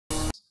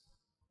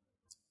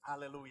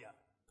Hallelujah.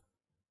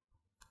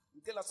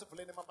 Ngicela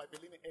sivuleni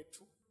emabhayibhelini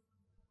ethu.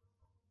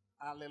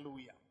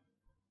 Hallelujah.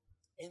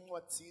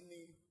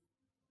 Encwadini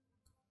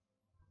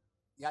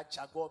ya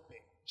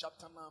Jakobe,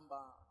 chapter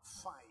number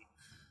 5.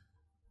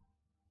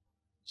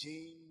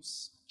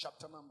 James,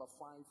 chapter number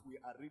 5. We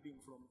are reading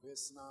from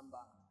verse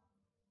number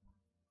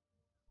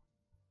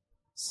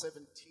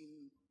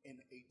 17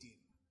 and 18.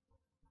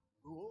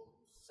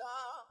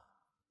 Sa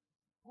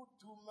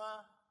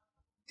kutuma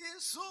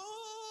izulu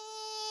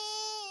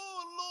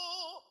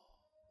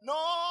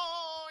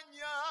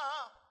nonya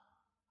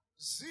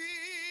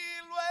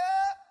zilwe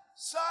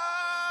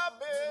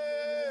sabega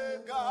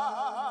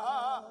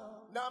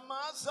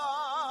namaza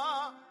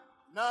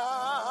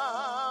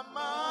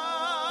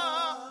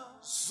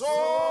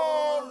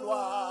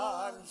zolwa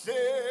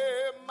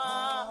ndema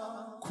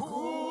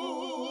kulu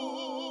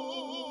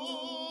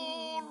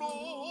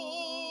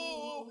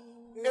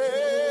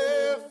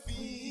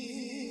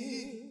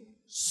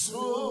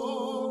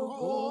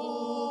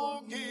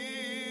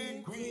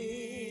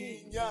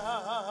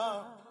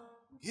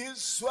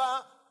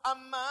Hiswa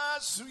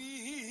amazwi,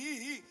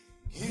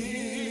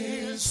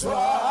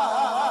 hiswa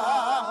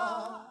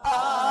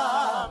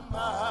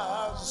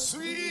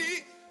amazwi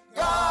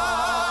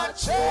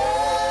gachesu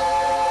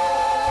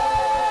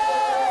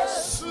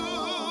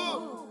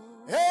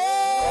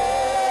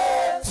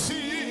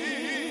eti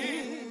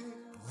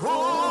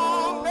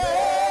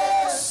umesabika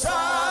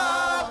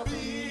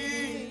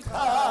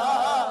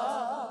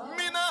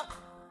mina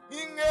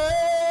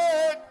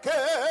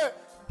ingeke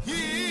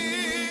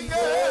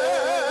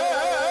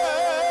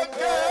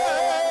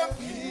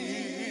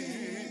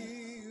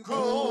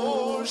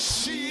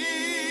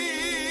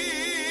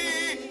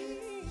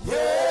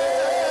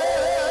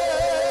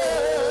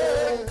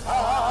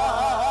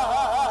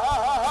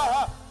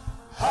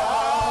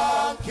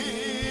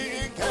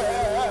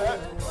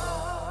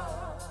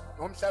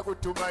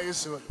kutuma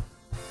izulu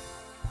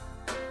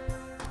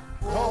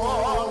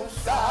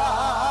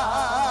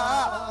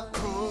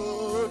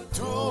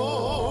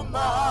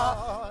kutuma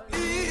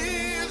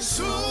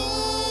izulu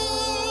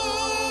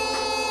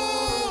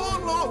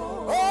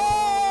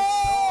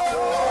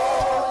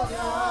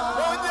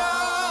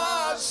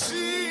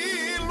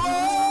onyazilwe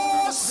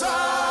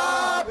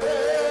sabeka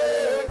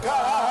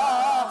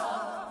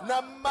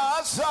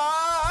namaza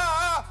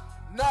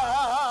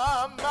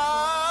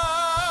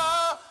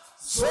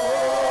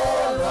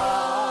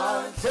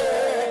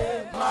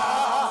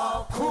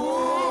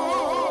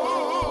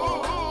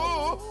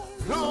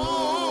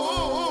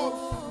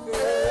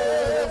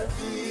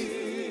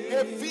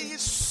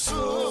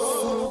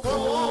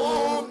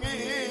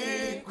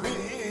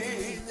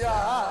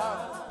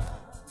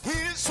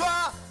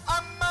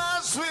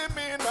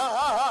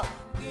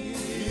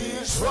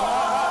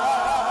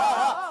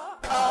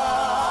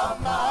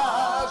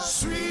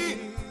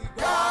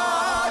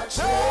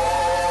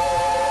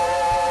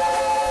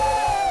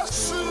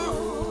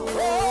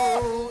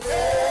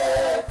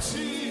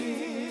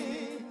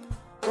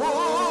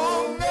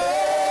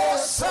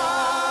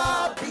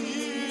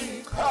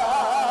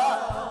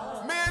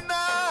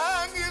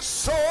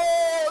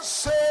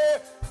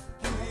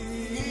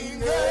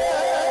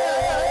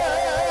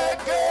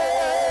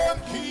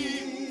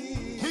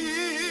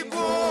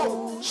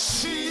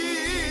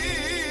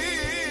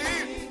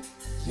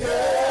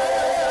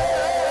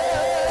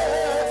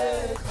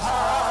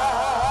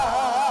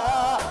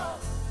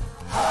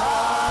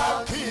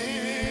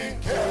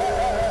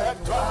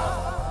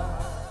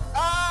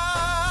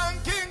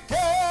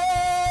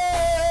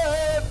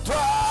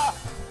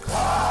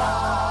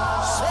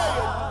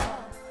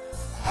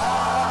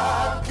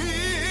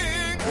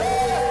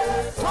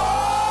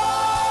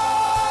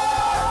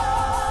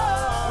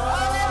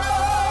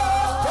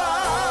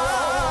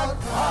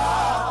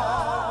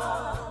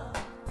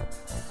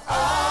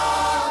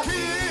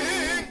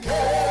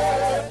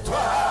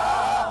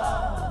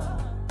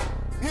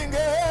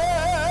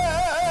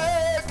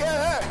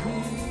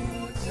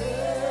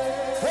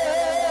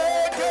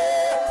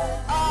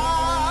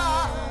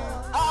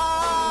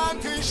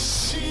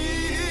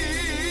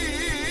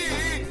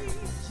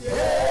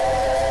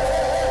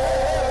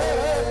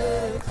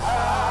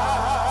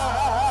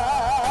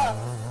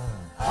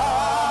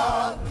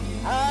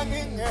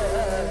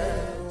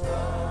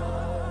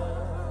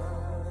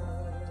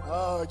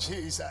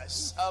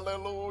Jesus.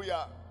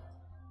 Hallelujah.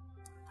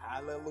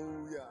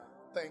 Hallelujah.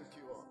 Thank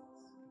you.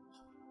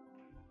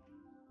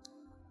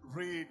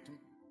 Read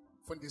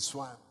from this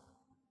one.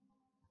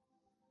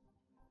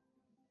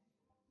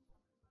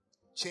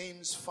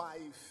 James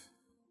 5,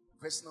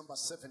 verse number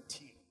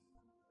 17.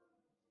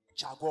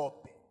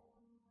 Jakobe.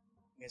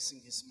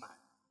 Guessing his man.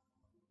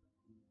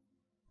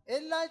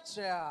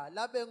 Elijah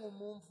labe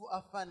ngumumfu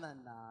afana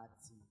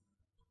nathi.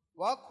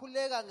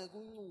 Wakhuleka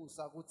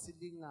ngekunxusa kuthi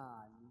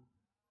lingani.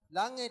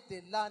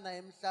 Langedelana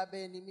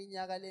emhlabeni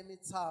iminyaka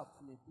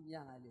lemithathu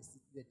netinyanga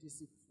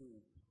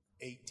letisithupha.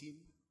 18.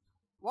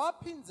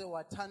 Waphinze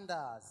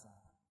wathandaza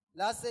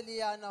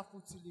laseliyana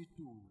futhi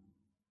lidulu.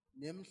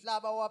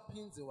 Nemhlaba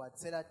waphinze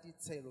wathela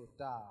tithelo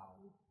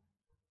tawo.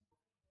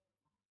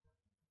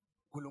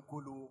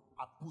 uNkulunkulu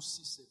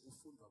abusise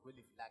ukufundwa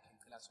kwelivi lakhe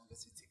ngicela sonke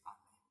sithi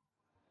amen.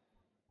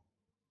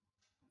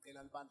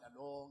 Ngicela libandla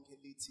lonke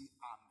lithi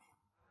amen.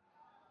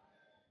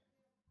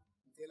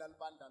 Ngicela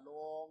libandla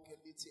lonke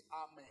lithi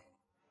amen.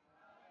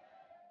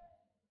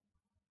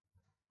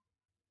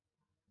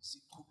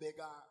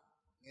 Siqhubeka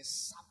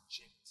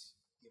ngesubject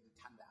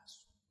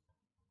yemthandazo.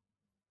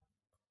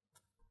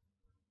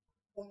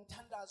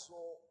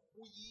 Umthandazo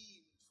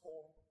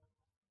uyinto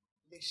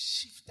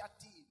leshifta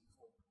tinto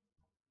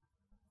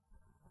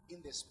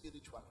in the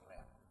spiritual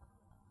realm.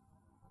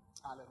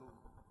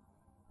 Hallelujah.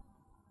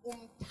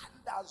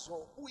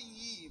 Umthandazo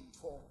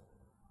uyinto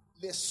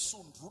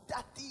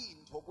lesunduta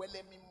tinto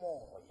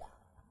kwelemimoya.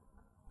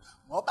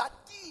 Ngoba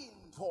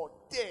tinto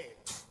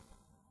tethu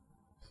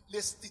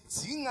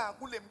lesitidzinga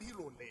kule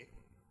mpilo le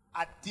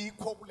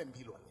adikho kule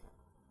mpilo le.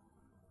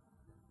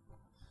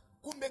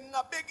 Kumbe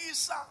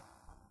ngingabekisa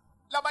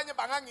labanye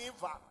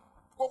bangangiva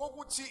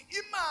kokuthi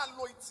imali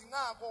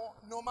oyidingako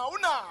noma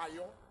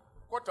unayo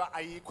kodwa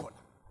ayikho la.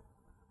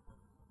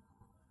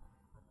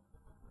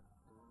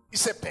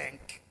 Ise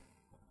bank.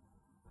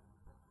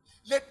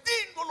 Le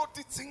tinto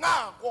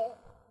lotidingako,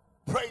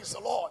 praise the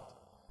Lord,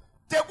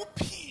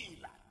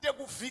 tekuphila,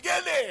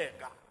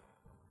 tekuvikeleka,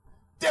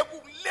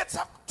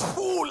 tekuletha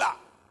kuthula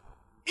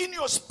in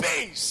your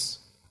space.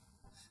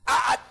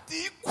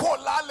 Adikho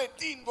la le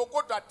tinto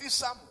kodwa ti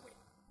somewhere.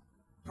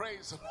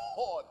 Praise the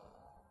Lord.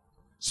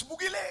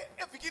 Sibukile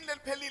evikini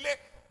leliphelile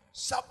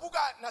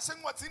sabuka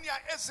nasencwadzini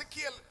ya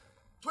Ezekiel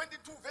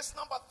 22 verse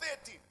number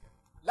 30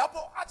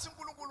 lapho athi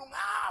uNkulunkulu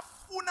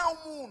ngafuna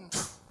umuntu.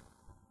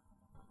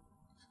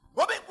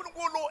 Ngoba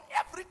uNkulunkulu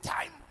every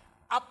time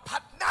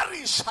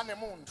apartnerisha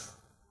nemuntu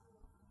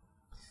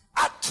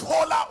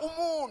athola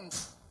umuntu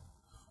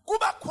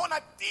kuba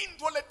khona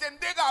tinto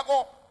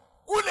letendekako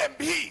kule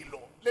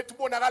mpilo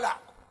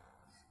letibonakalayo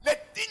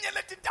letinye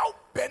letitawu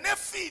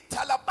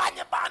benefita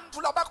labanye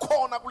bantu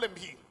labakhona kule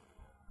mpilo.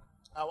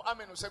 Awu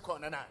amen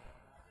usekhona na?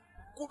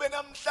 Kube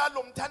namhlanje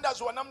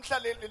umthandazo wanamhla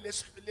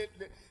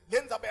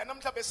lenzaba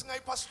yanamhla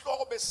besingayipha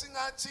sihloko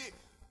besingathi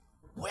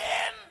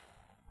when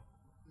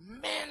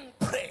men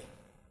pray.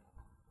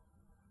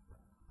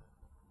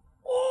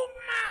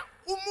 Uma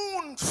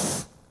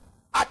umuntu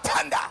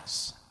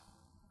athandaza.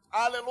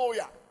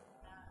 Hallelujah.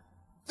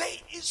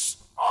 There is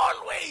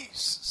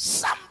always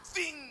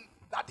something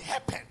that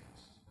happens.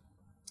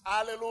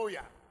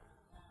 Hallelujah.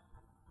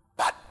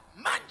 But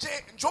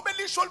manje njobe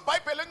lisho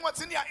iBhayibheli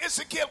encwadzini ya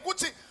Ezekiel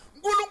kuthi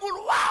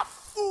uNkulunkulu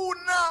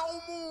wafuna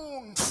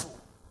umuntu.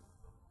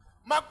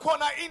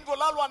 Makhona into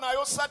lalwa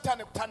nayo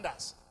Sathane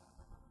kuthandaza.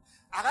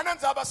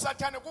 Akanandzaba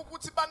Sathane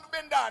ukuthi bantu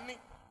bendani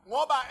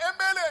ngoba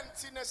empeleni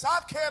thina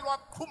sakhelwa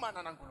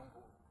ukuxhumana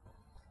naNkulunkulu.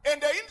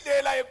 And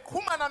indlela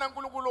yokuxhumana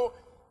naNkulunkulu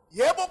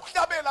yebo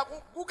kuhlabela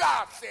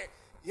kukahle,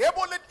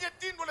 yebo letinye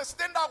tinto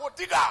lesitendako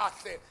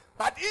tikahle,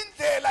 but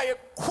indlela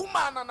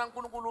yokuxhumana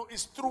naNkulunkulu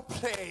is through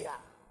prayer.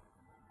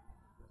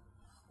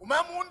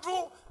 Uma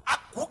umuntu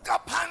aguqa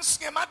phansi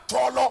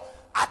ngemadolo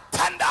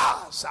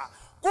athandaza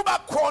kuba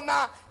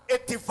khona a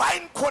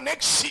divine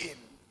connection,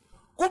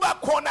 kuba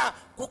khona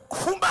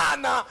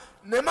kuxhumana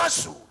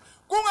nemazulu.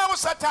 Kungako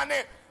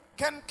Sathane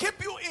can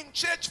keep you in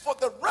church for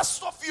the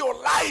rest of your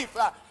life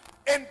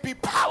and be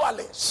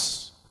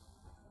powerless.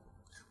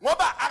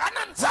 Ngoba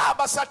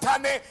akanandzaba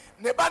Sathane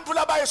nebantu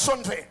labaye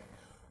esondweni.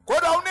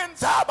 Kodwa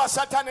unendzaba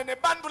Sathane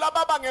nebantu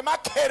lababa ngema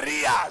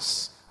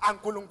careers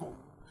aNkulunkulu.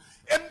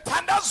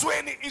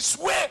 Emthandazweni is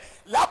where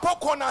lapho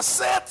khona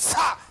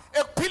setha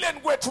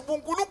ekuphileni kwethu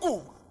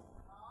uNkulunkulu.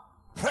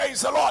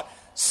 Praise the Lord.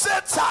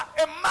 Setha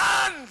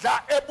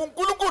emandla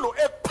ebuNkulunkulu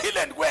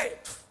ekuphileni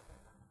kwethu.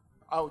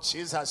 Oh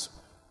Jesus.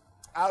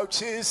 Oh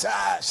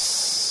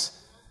Jesus.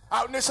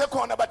 Awu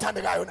nisekhona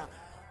bathandekayo na.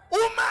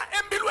 Uma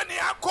empilweni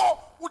yakho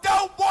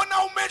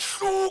utawubona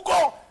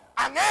umehluko,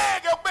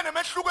 angeke kube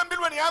nemehluko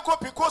empilweni yakho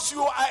because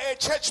you are a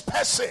church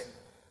person.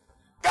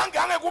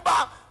 Kangange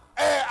kuba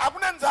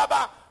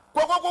akunandzaba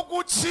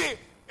kokuthi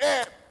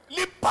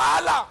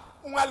libhala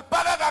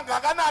ungalibhala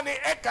kangakanani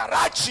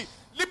egarage,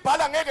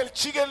 libhala ngeke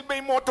lijike libe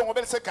imoto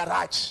ngoba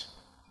lisegarage.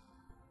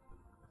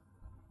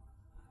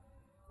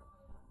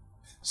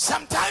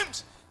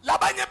 Sometimes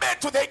labanye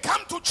bethu they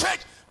come to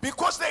church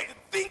because they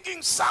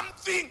thinking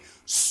something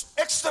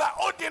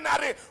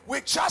extraordinary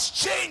will just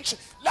change.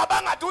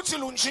 Labangaduthi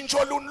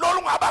lunjinjo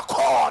lunlolu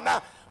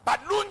ngabakhona, but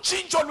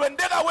lunjinjo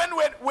lwendeka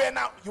when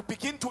you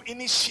begin to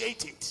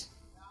initiate it.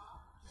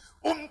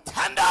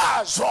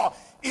 Umthandazo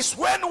is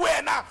when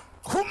wena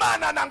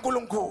khumana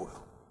naNkulunkulu.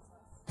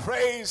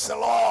 Praise the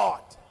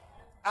Lord.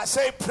 I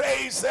say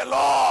praise the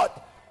Lord.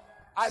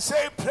 I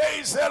say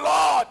praise the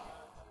Lord.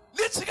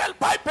 Lithi ke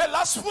iBhayibheli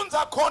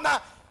lasifunza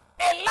khona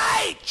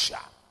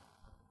Elijah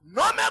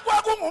noma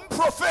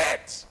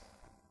kwakungumprofeti.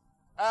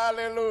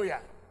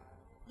 Hallelujah.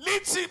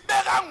 Lithi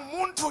beka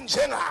ngumuntu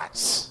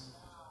njengathi.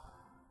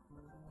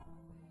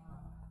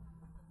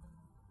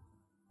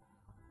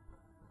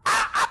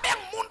 Abe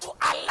ngumuntu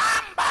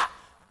alamba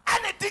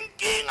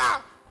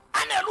anetinkinga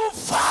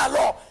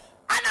aneluvalo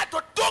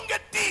anato tonke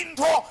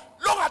tinto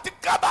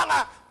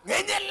longaticabanga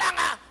ngenye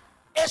langa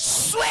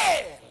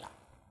eswela.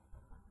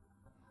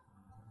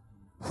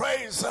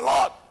 Praise the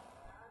Lord.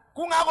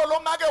 Kungako lo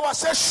make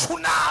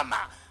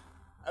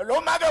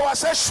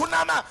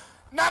waseshunama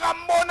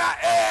nakambona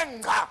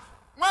enga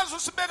manje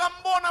usibeka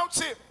mbona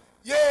uthi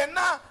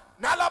yena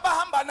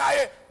nalabahamba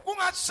naye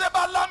kungathi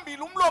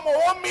sebalambile umlomo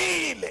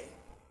womile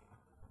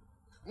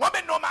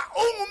ngobe noma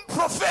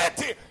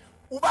ungumprofeti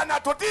uba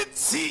nato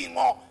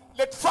tidzingo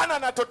letfana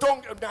nato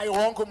tonke naye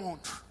wonke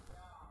umuntu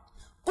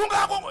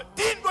kungako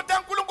tinto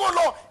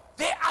taNkulunkulu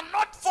they are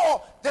not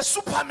for the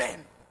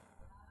superman.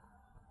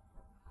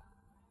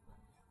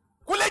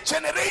 Kule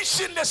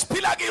generation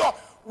lesiphila kiyo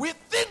we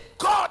think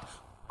God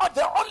are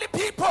the only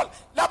people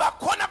laba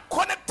khona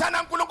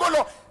connectana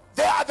uNkulunkulu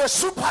they are the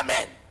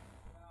supermen.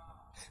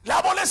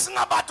 Labo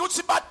lesingabathi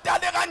uthi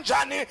badale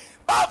kanjani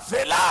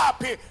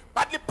bavelaphi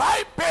but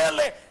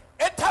iBhayibheli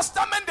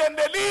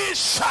eTestamenteni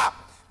elisha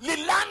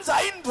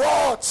lilanza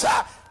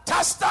indvodza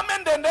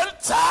Testamenteni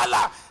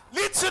elidala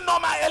lithi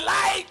noma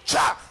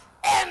Elijah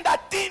enda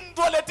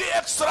tinto leti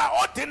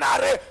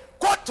extraordinary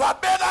kodwa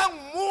beka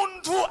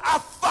ngumuntu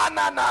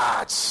afana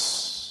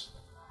nathi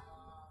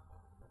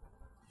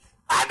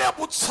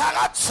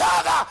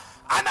anebuthakathaka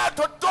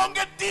anato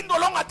tonke tinto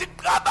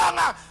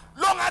longatiqabanga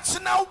longathi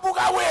na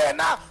ubuka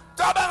wena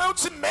cabanga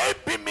ukuthi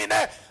maybe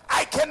mina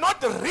I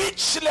cannot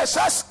reach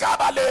lesa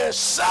sigaba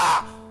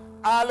lesa.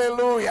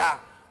 Hallelujah,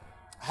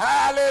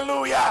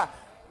 hallelujah.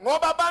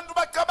 Ngoba abantu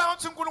bacabanga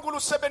ukuthi uNkulunkulu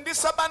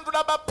usebenzisa abantu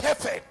laba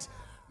perfect.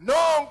 No,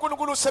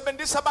 uNkulunkulu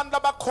usebenzisa abantu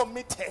laba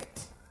committed.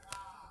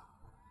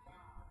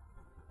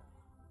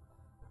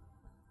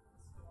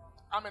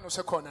 Amen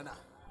usekhona na.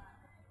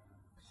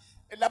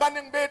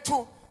 Labaning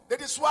bethu,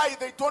 that is why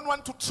they don't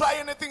want to try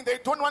anything, they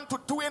don't want to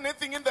do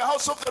anything in the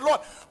house of the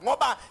Lord.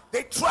 Ngoba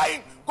they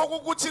trying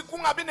kokuthi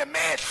kungabi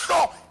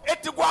nemehlo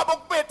ethi kwabo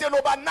kubethe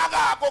loba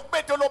nakako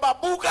kubethe loba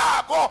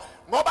bukako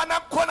ngoba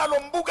nakukhona lo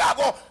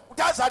mbukako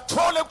utaza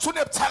thole ukuthi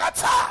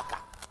unebuthakathaka.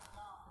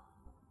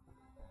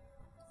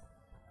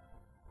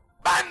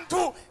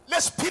 Bantu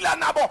lesiphila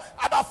nabo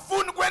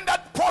abafuni kwenda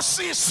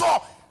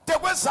phosiso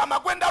tekwezama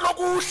kwenda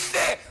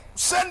lokuhle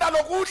usenda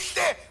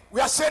lokuhle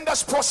uyasenda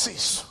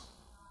siphosiso.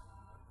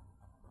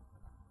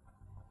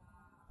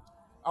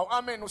 Aw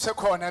amen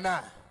usekhona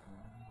na.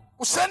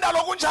 Usenda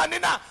lokunjani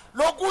na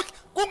lokuthi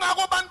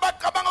kungako abantu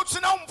bacabanga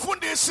ukuthi na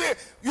umfundisi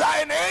you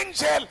are an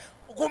angel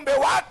kumbe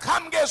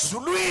wakhamke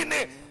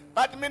ezulwini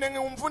but mina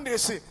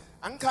ngingumfundisi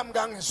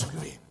angikhamkanga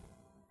ezulwini.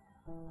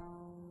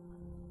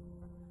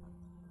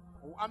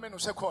 Amen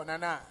usekhona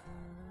na.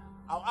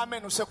 Aw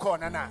amen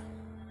usekhona na.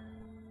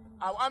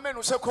 Aw amen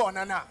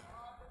usekhona na.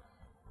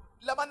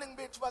 Labaningi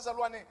bethu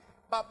bazalwane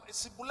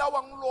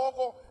sibulawa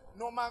ngiloko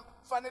noma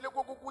kufanele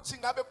kokuthi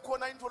ngabe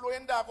kukhona into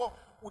loyendako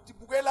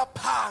utibukela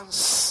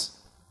phansi.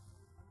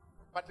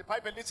 But the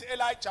Bible lithi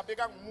Elijah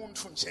beka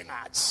ngumuntu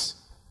njengathi.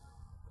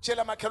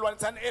 Tshela makhelwane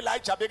thani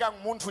Elijah beka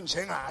ngumuntu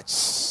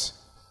njengathi.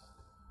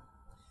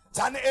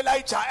 Thani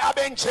Elijah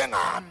abe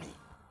njengami.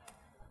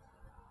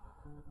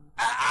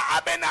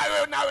 Abe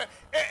nawe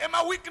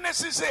ema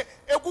weaknesses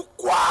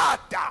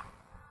ekukwada.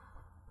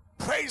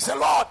 Praise the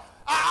Lord.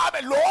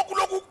 Abe lokhu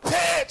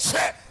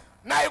lokuphethe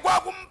naye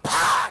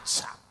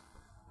kwakumphatha.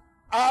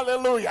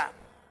 Hallelujah.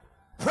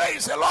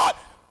 Praise the Lord.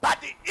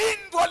 But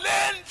into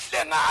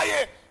lenhle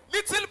ngaye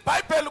lithi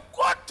iBhayibheli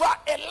kodwa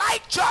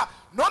Elijah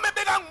noma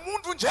beka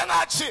ngumuntu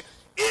njengathi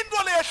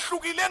into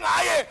lehlukile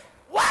ngaye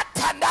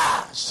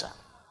wathandaza.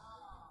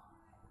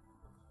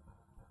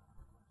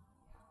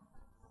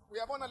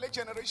 Uyabona le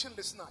generation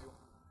lesinayo.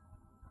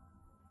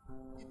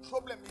 I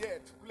problem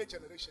yethu kule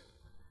generation.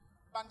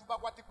 Bantu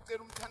bakwati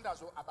kucela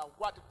umthandazo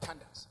abakwati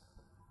ukuthandaza.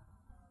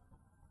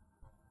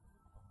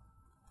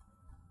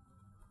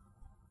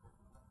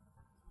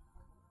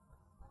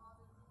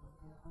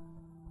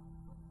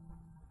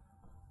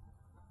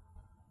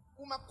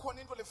 Uma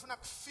kukhona into lefuna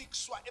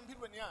kufixwa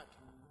empilweni yakhe,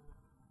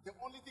 the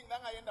only thing la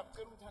ngayenda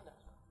kucela umthandazo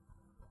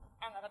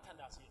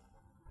angakathandazi.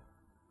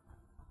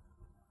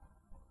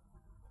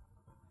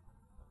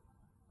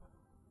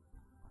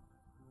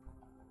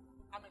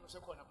 Amen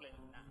usekhona kule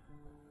na.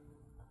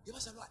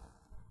 Yebazalwane,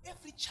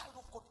 every child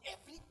of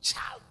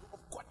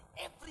God,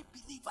 every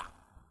believer,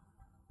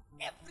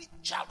 every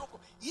child of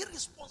God,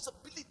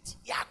 irresponsibility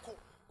yakho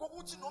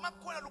kokuthi noma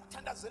kukhona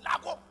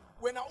lokuthandazela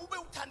wena ube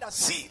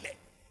uthandazile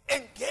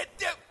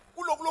engede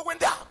kuloko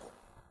lokwendako.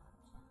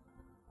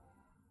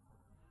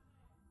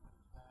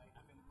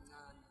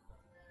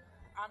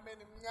 Amen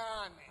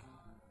mncane.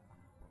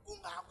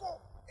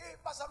 Kungako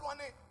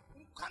bazalwane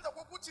ukukhanza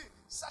kokuthi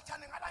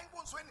Sathane ngala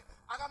inkonzweni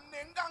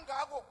akamnengi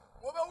kangako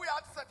ngoba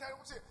uyathi Sathane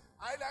ukuthi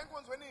hayi la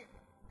inkonzweni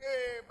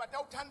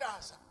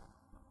batawuthandaza.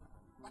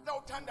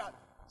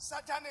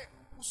 Sathane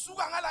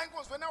usuka ngala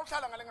inkonzweni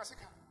awuhlala ngale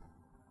ngasekhaya.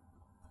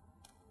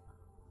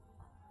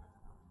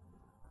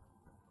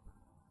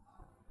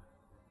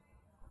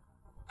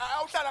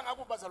 Awuhlala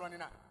ngakho bazalwane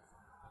na.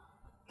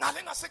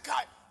 Ngale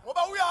ngasekhaya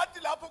ngoba uyathi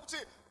lapho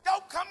ukuthi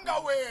tawukhamka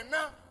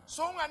wena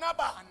so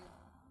unganabani.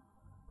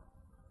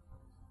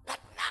 But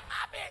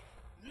nangabe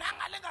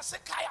nangale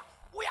ngasekhaya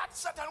uyathi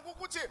Sathane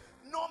ukuthi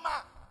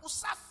noma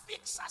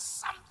usafixa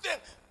something,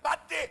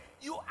 but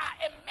you are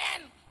a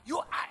man, you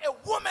are a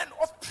woman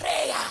of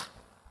prayer.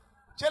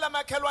 Tell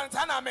makhelwane,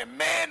 I'm a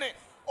man,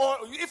 or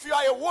if you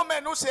are a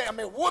woman, who say I'm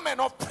a woman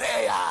of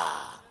prayer.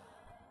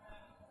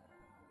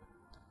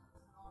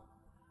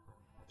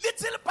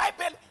 Little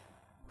Bible,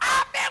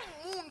 abe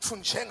muntu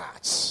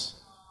njengathi.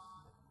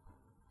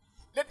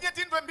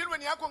 Lethithi into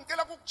empilweni yakho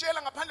ngicela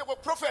ukukutshela ngaphandle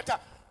koprofeta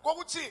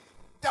kokuthi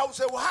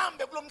dawuze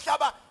uhambe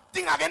kulomhlaba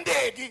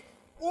dingakendeki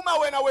uma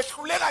wena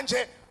wehluleka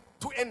nje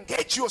to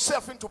engage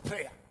yourself into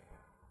prayer.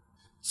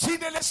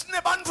 Sine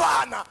lesine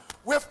bantwana,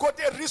 we've got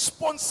a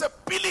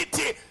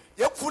responsibility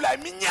yokuvula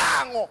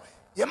iminyango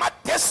yema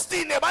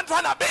destiny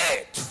ebantwana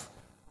bethu.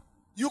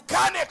 You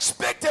can't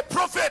expect a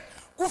prophet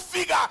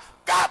kufika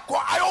kakho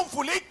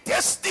ayovula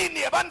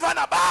idestiny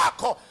ebantwana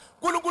bakho.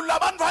 Nkulunkulu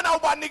labantwana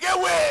ubanike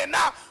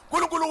wena,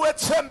 Nkulunkulu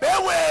wethembe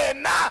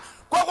wena.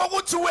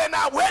 Kwakuthi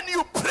wena, when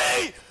you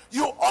pray,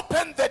 you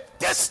open the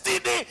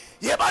destiny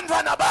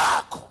yebantwana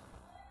bakho.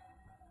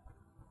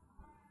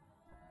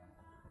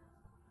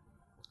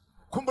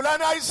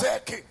 Khumbulani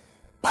Isaac,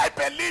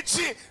 Bible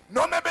lithi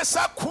noma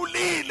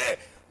besakhulile,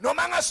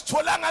 noma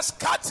ngasitholanga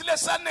isikhathi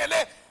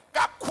lesanele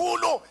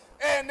kakhulu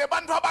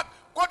nebantu abakho,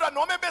 kodwa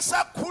noma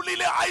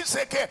besakhulile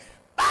Isaac,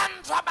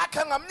 bantu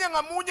abakhe ngamunye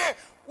ngamunye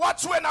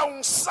wathi wena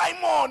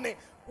unguSimon,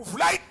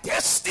 uvula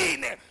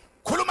idestiny,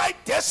 khuluma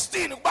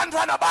idestiny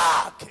kubantwana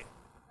bakhe.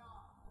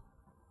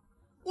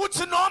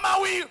 Uthi noma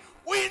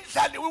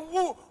uyindlali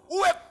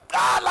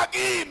uweqala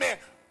kimi,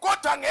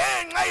 kodwa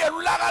ngenxa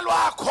yelulaka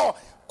lwakho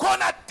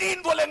khona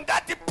tinto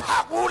lengadi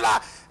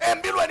phakula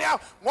empilweni yakho,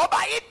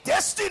 ngoba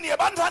idestiny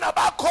yebantwana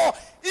bakho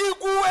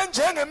ikuwe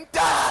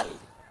njengemdali.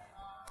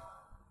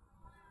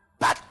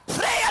 But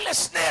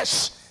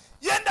prayerlessness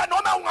yenda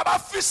noma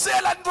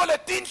ungabafisela into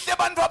letinhle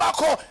abantu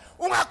bakho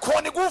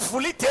ungakhoni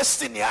kuvula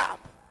idestiny yabo.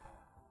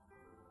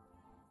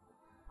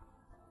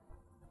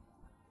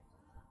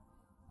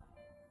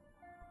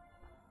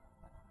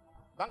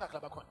 Bangakla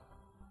bakhona,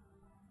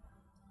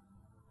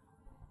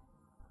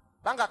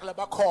 bangakla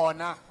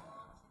bakhona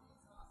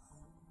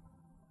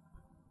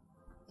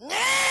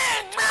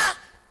ngenxa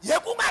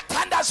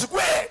yekungathandazi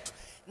kwethu,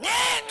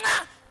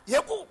 ngenxa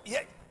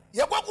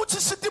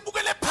yekwakuthi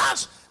sitibukele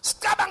phansi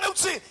sicabange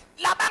ukuthi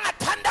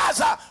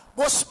labangathandaza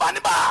bosibani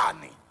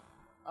bani.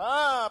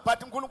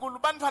 But uNkulunkulu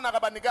bantwana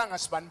kabanikanga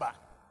sibani bani,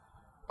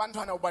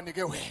 bantwana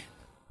ubanike wena.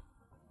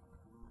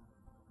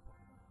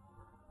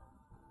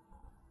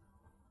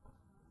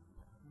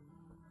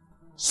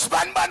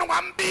 Sibani bani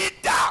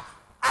ungambida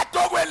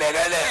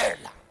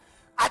atokwelekelela,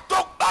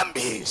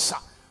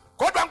 atokubambisa,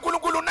 kodwa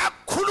uNkulunkulu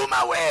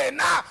nakukhuluma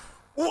wena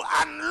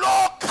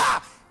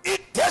u-unlocka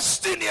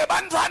idestiny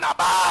yebantwana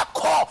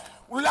bakho,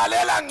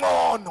 ulalela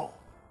ngcono.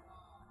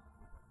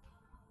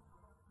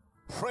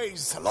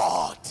 Praise the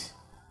Lord.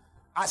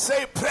 I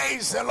say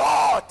praise the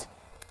Lord.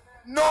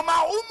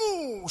 Noma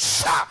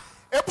umusha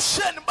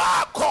ebusheni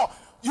bakho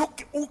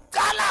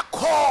uqala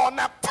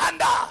khona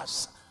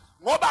kuthandaza,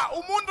 ngoba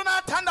umuntu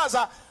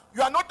nathandaza,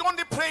 you are not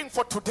only praying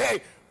for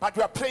today, but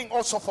you are praying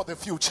also for the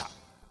future.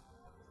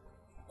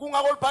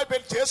 Kungakho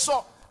iBhayibheli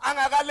Jesu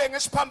angakalenga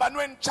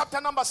esiphambanweni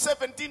chapter number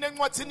 17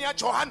 encwadini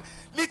yaJohane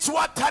lithi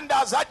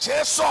wathandaza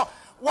Jesu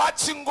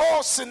wathi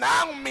Nkosi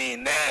nangu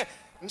mine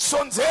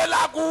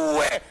ngisonzela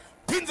kuwe.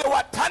 Phindze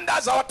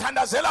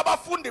wathandazela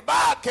abafundi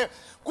bakhe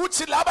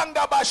kuthi laba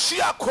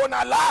ngabashiya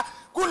khona la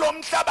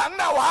kulomhlaba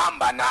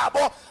nginawuhamba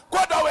nabo,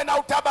 kodwa wena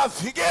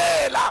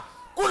utabavikela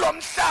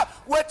kulomhlaba.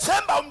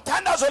 Wethemba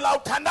umthandazo la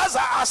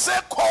uthandaza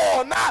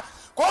asekhona,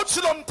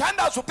 kuthi lo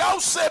mthandazo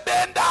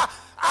utawusebenta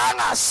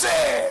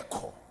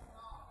angasekho.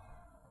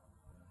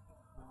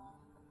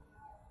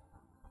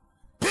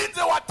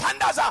 Phindze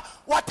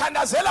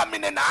wathandazela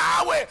mina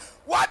nawe,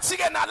 wathi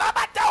ke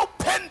nalaba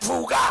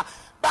tawuphenduka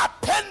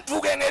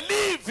baphenduke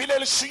ngelivi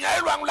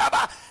lelishunyayelwa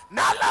ngulaba,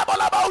 nalabo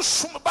laba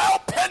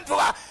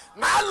bayophenduka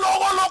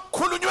ngaloko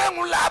lokukhulunywe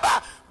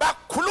ngulaba,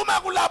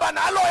 bakhuluma kulaba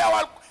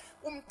naloya.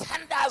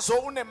 Umthandazo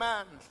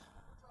unemandla.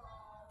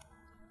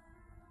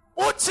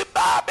 Uthi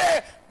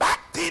babe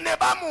bagcine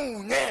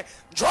bamunye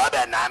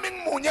njobe nami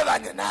ngimunye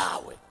kanye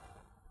nawe.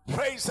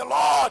 Praise the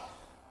Lord.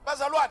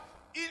 Bazalwane,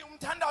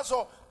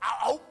 umthandazo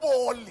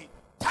awuboli,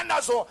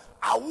 umthandazo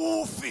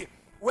awufi.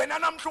 Wena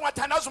namhla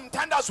ungathandaza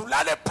umthandazo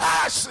ulale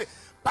phasi,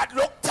 but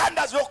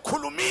lokuthandaza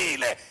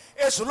yokukhulumile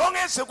as long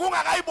as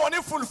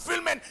kungakayiboni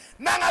fulfillment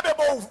nangabe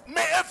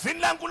bowume evini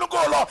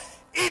laNkulunkulu,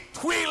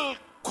 it will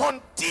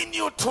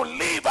continue to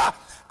live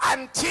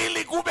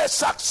until kube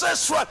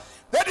successful.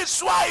 That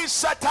is why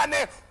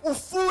Satan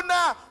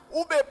ufuna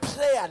ube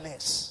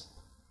prayerless.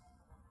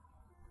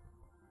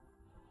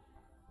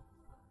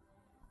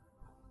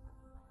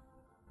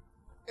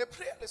 A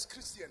prayerless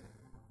Christian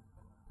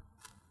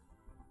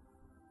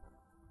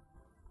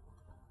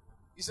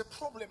is a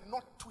problem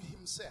not to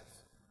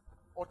himself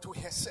or to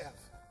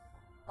herself,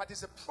 but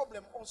is a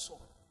problem also.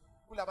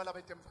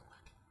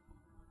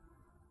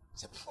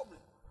 It's a problem.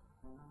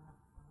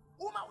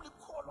 Uma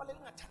ulikholwa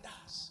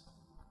lelingathandazi,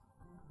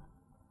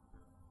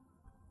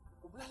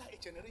 ubulala a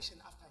generation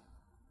after you.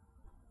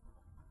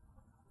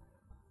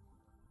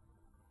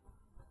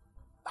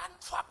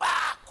 bantwa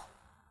bakho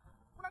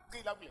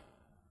unagqila kule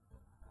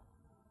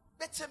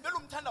bethembela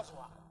umthandazo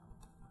wakho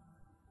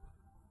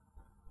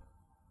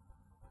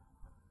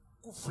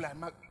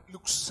kuvula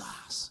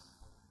lukusasa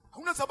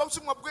awunenza ukuthi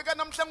ungabukeka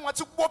namhlanje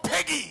ngathi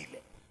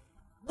kubophekile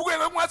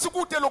bukeke ngathi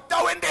kude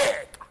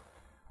lokutawendeka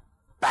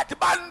but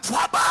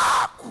bantwa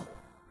bakho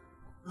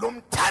lo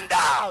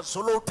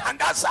mthandazo lo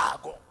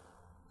uthandazako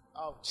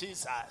oh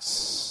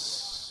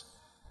Jesus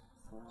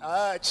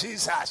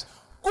Jesus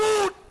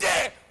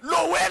kude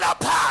lowela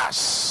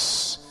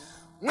phasi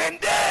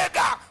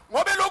ngenteka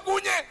ngobe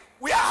lokunye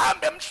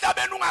uyahamba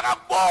emhlabeni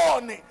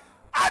ungakakuboni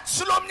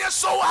athi lomnye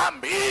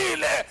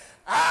sowuhambile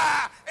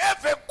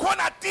eve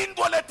khona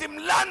tinto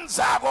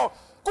letimlandzako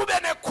kube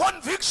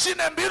ne-conviction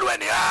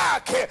empilweni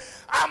yakhe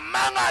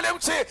amangale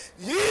ukuthi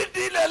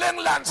yini lele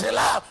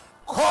engilandzela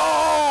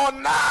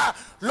khona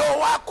lo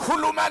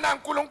wakhuluma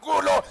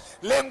naNkulunkulu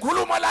le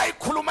nkulumo la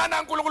ikhuluma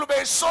naNkulunkulu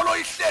beyisolo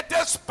ihlete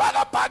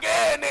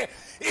esibhakabhakeni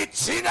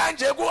idinga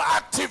nje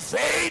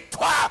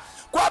ku-activatwa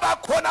kwaba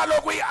khona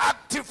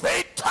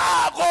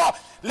lokuyi-activatako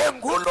le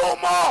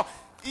nkulumo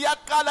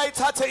iyaqala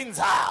ithathe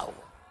indzawo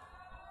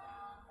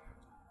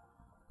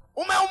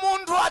uma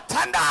umuntu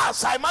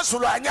athandaza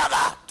emazulu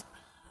anyakatho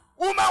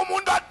uma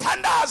umuntu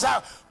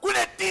athandaza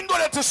kunetinto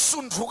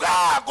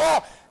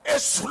letisundukako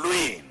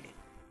ezulwini.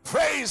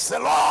 Praise the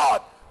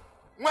Lord.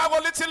 Ngako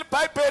little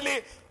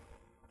Bible,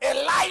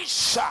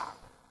 Elisha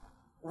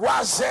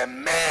was a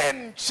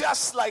man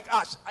just like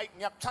us.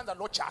 Ngiyakthanda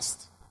lo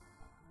just.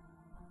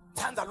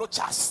 Thanda lo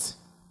just.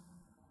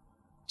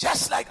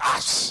 Just like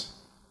us.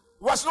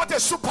 Was not a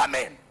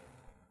superman.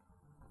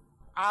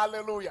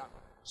 Hallelujah.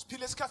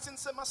 Siphile esikhathini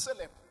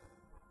semaseleb.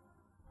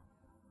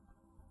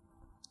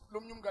 Lo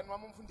mnyumngani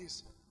wami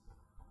umfundisi.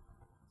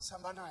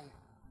 Sihamba naye.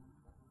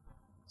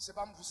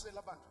 Sebamvusela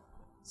abantu.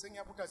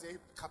 Sengiyabuka nje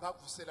ikhaba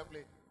kuvusela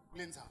kule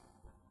ndzawo.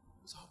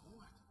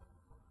 Uzawubona.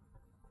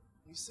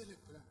 Ngisele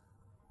phela.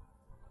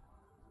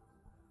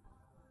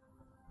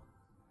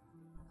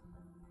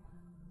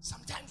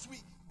 Sometimes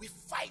we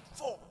fight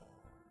for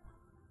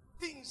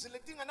things to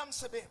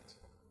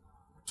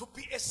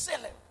be a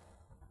celeb.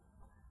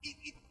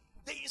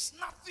 There is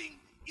nothing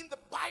in the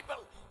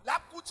Bible la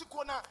kuthi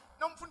khona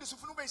namfundisi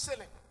ufuna ube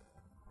iceleb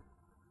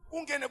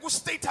ungene ku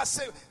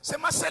status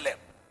sema celeb.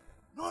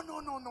 No.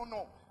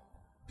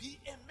 Be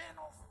a man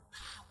of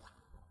power.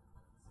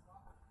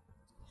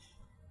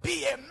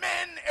 Be a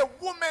man, a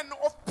woman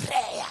of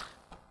prayer.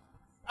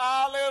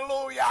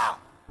 Hallelujah.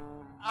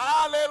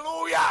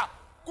 Hallelujah.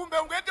 Kumbe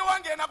ungeke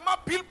wangena kuma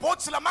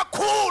billboards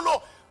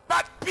lamakhulu,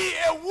 but be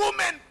a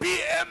woman,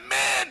 be a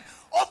man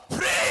of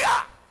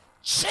prayer.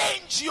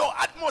 Change your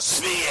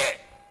atmosphere.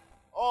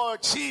 Oh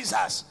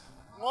Jesus.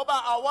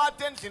 Ngoba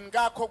awade endlini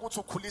kakho ukuthi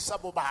ukhulisa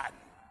bobani.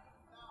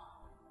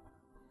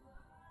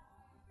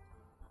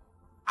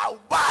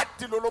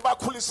 Awubadi lo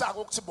bakhulisa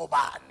ukuthi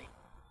bobani.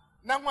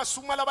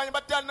 Nangwasuma labanye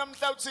batali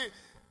namhla uthi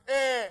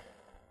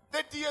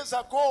 30 years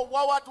ago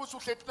wawathi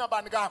usuhlethi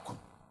nabani kakho.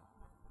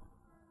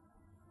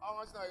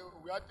 Angathi nayo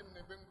uyathi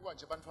mina bengikuwa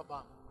nje bantwa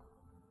bami.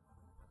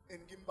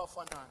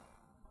 Engimbafana.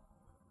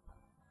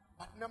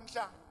 But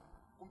namhla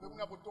kumbe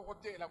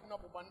kunabodokotela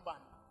kunabobani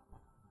bani.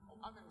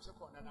 Amen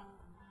usekhona la.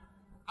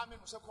 Amen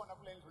usekhona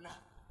kule ndlu la.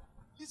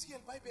 Lithi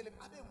iBhayibheli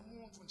abe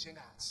umuntu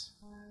njengathi.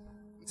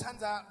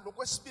 Ngithanda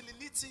lokwesibili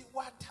lithi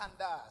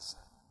wathandaza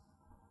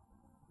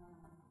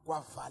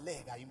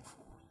kwavaleka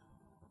imvula.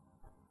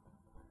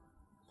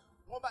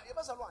 Ngoba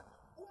ebazalwane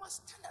uma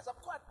sithandaza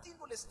kukhona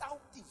into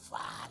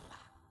lesitawutivala.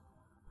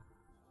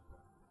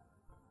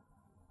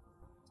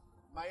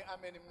 Maye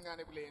amen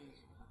mncane kule ndlu.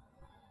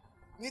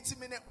 Ngithi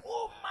mina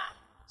uma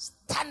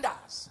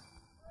sithandaza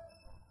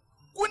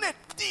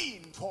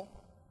kunetinto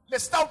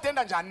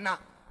lesitawutenda njani na?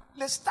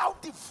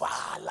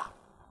 Lesitawutivala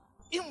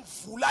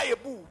imvula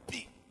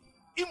yebubi,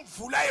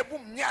 imvula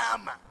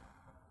yebumnyama,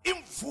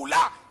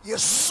 imvula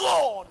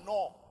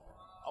yesono.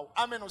 Awu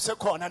amen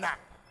usekhona na?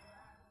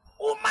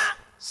 Uma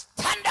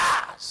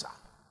sithandaza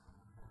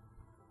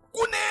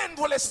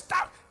kunento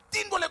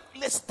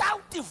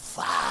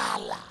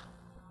lesitawutivala.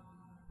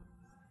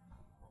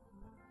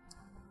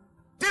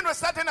 Tinto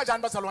lesitawutenda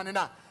njani bazalwane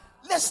na?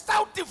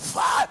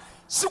 Lesitawutivala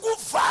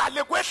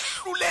sikuvale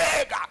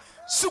kwehluleka,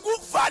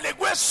 sikuvale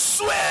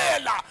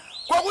kweswela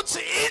kokuthi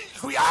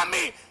indlu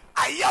yami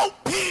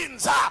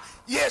ayawuphinza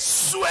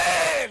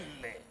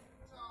yeswele.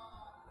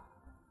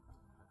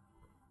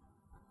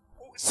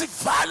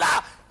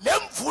 Sivala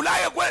lemvula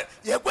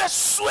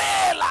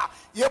yekweswela,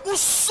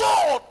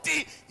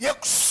 yebusoti,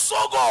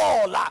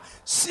 yekusokola,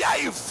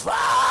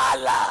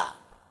 siyayivala.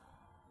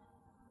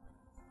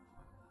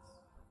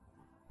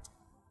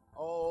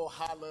 Oh,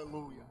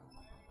 hallelujah.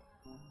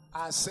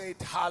 I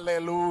said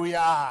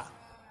hallelujah.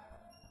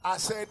 I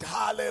said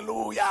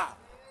hallelujah.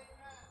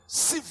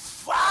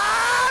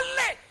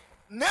 Sivale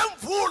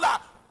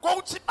nemvula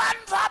kokuthi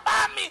bandla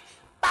bami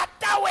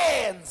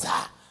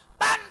batawenza,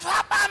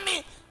 bandla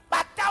bami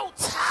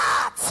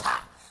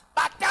batawuthatha.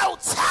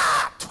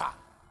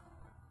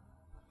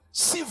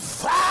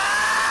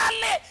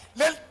 Sivale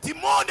le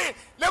demoni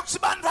lekuthi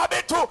bandla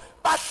bethu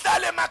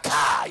bahlale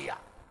emakhaya.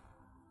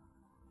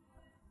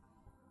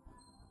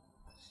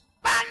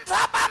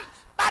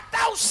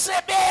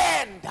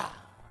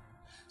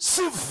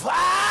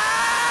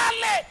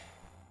 sivale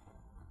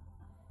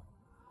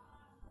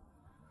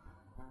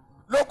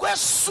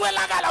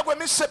lokweswelakala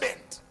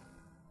kwemisebenzi.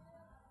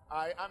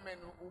 Hayi amen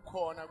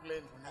ukhona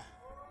kule ndlu na.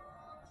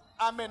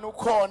 Amen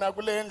ukhona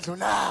kule ndlu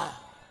na.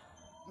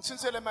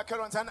 Ngitshinsele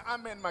makhelwane sana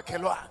amen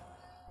makhelwane.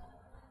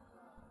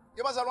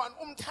 Yebazalwane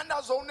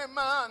umthandazo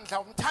unemandla,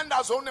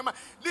 umthandazo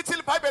unemandla. Lithi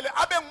iBhayibheli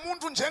abe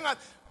ngumuntu njenga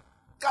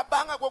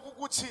cabanga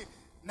kokuthi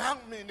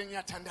nangu mina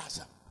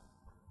ngiyathandaza.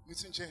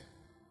 Ngithi nje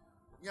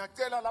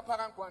ngiyacela lapha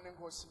kaNgwane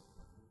Nkosi.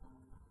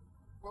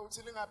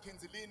 Ukuthi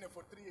lingaphinzi line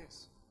for 3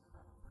 years.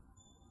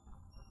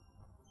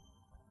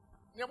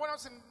 Ngiyabona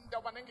ukuthi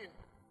ndawuba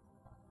nenkinga.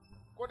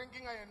 Kodwa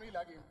inkinga yenu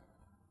ila kimi.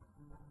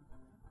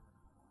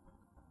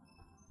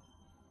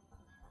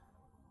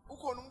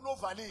 Ukhona umuntu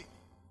ovalile.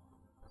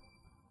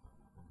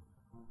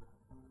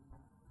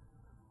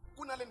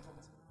 Kunale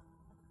ndvodza.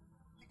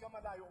 Igama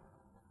layo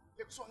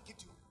lekuswa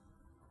Gideon.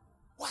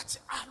 Wathi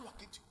alwa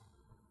Gideon.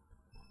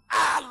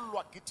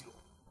 Alwa Gideon.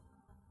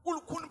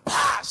 Ulukhuni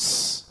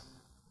pass.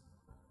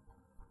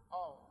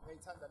 Oh,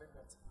 ngiyithanda le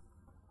ndvodza.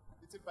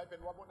 Lithi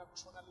iBhayibheli wabona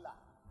kushona la.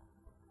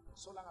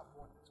 Sola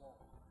ngabona ngcono.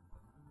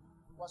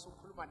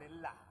 Wasukhuluma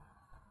nela.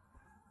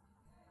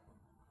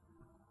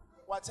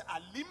 Wathi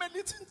alime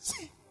lithi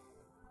nti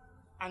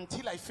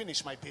until I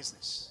finish my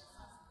business.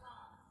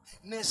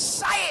 Ne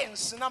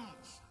science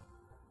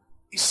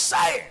is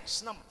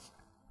science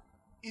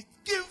it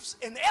gives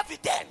an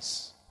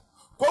evidence.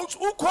 Ukuthi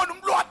ukhona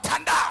umuntu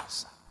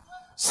othandaza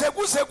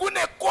sekuze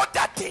kune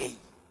quarter day.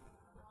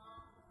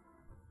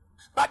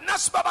 But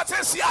nasibaba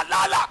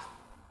siyalala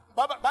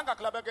baba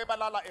bangaklabeke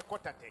balala e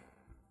quarter day.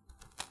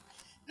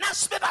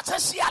 Nasibaba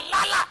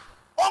siyalala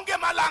onke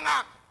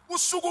malanga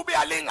usuku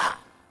buyalinga.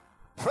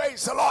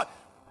 Praise the Lord.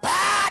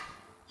 But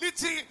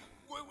lithi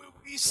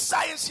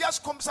science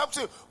yasikhombisa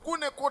ukuthi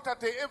kune quarter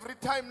day every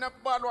time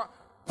nakubalwa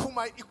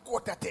phuma I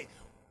quarter day.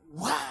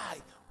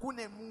 Why?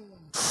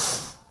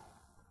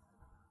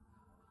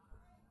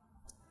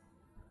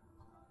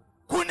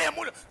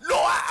 Kunemuntu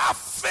lo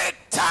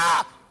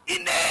affecta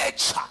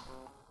inature.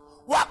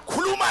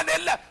 Wakhuluma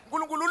nela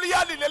uNkulunkulu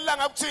uliyalile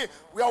langa ukuthi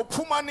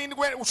uyawuphuma nini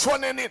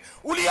ushone nini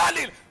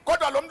uliyalile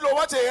kodwa lo muntu lo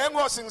wathi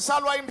yengosi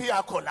ngisalwa impi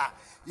yakho la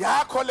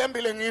yakho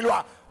lembile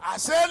ngilwa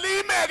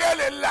aselimeke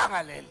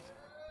lelanga leli.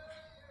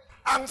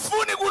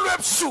 Angifuni kulwe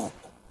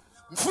ebusuku.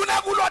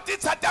 Ngifuna kulwa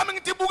tithathami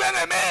ngitibuke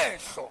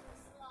ngemehlo.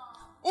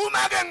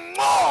 Uma ke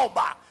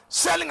nqoba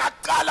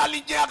selingaqala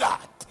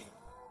linyakade.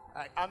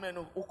 Amen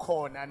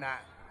ukhona na.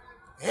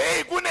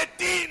 Hey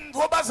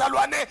kunetindvo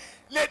bazalwane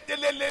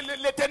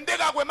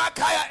letendeka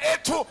kwemakhaya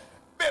ethu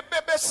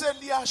bese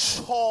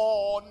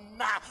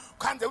liyashona.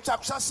 Khanze uthi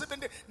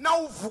akusasebenze na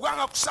uvuka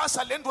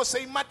ngakusasa lento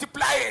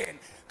seyimultiplying.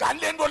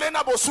 Kanti lento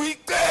lena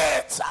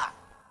bosuyiqetha.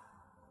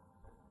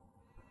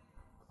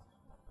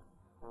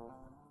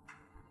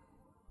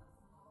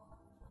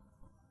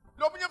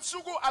 Lobunye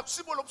busuku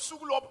akusibo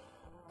lobusuku lobo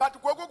but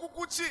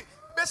kokuthi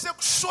bese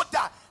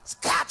kushoda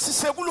Sikhathi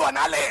sekulwa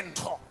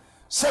nalento.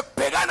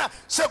 Sekubhekana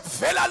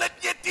sekuvela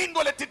letinye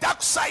tinto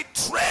letidakuside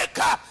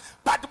tracker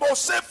but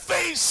bose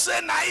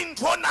face na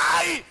into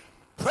nayi.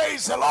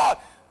 Praise the Lord.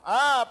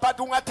 but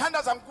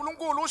ungathandaza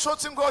uNkulunkulu usho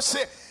uthi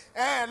Nkosi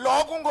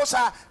lokhu Nkosi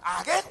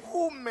ake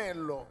kume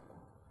lo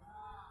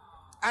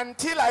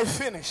until I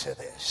finish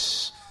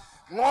this.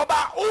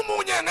 Ngoba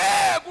umunye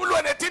ngeke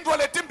ulwe netinto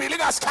letimbili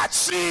ngasikhathi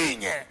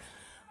sinye.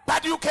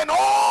 But you can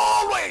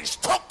always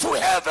talk to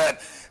heaven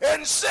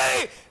and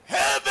say,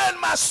 heaven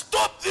must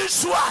stop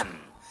this one.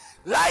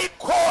 Like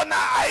khona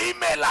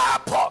ayime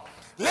lapho.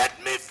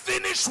 Let me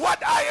finish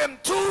what I am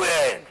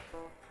doing.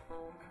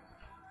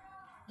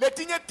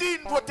 Letinye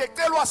tinto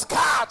tekelwa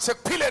sikhathi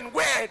sekuphileni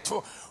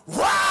kwethu.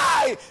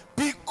 Why?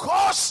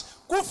 Because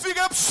kufike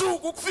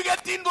ebusuku kufike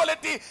tinto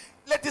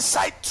leti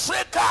side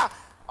tracker.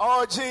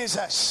 Oh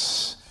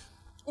Jesus.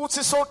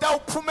 Uthi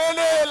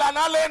sotawuphumelela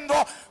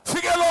nalendo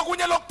fike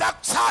lokunye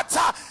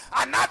lokuthatha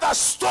another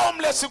storm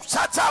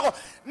lesikuthathako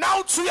now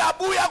uthi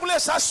uyabuya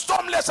kulesa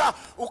storm lesa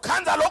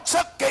ukhanza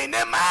lokusekugain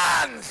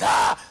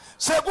emandla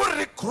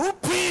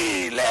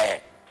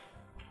sekuregroupile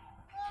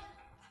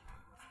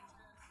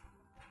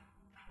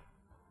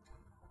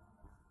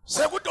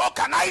sekuthi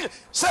organize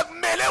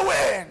sekumele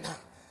wena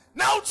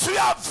now uthi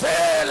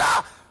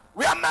uyavela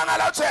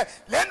uyamangala uthi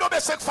lento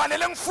bese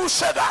kufanele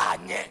ngifushe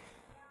kanye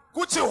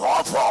kuthi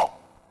hovo.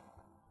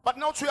 but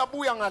now uthi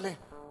uyabuya ngale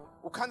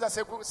ukhanza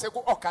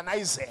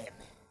seku-organizene.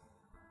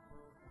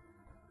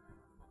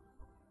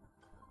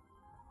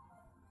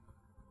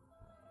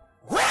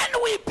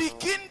 When we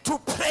begin to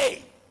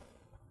pray,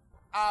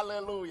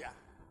 hallelujah,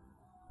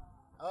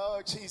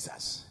 oh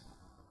Jesus,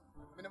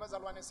 mina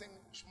bazalwane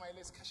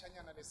sengishumayele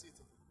isikhashanyana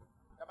lesithi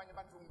abanye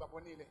abantu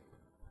ngibabonile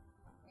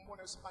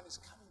umbone usibani is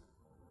coming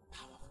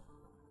powerful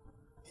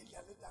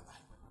eliyaleta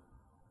ngayo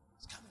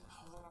is coming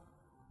powerful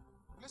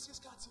kulesi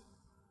sikhathi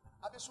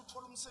abese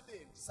uthola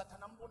umsebenzi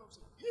sathana ambona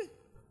ukuthi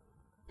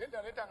le nto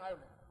aleta ngayo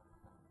le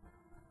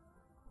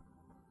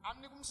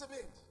amnika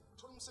umsebenzi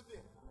uthola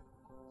umsebenzi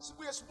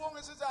sibuye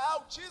sibonge sithi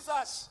hawu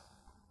Jesus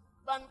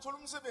bangithola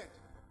umsebenzi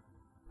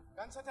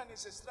kanti Satan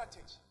is a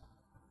strategy.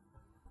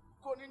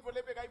 Khona into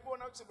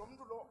lebekayibona ukuthi lo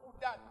muntu lo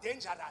uta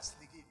dangerous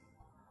likini.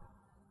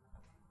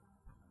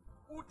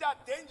 Uta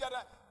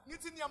dangerous.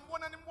 Nithi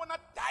niyambona nimbona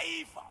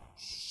diver.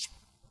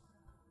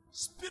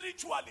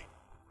 Spiritually,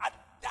 a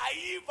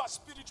diver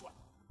spiritually.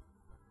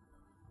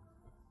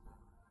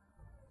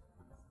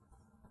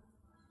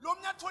 Lo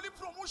mnya tholi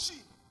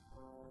promotion.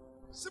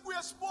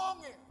 Sibuye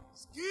sibonge,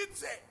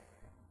 sigidze.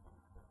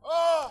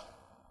 Oh.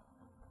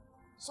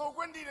 So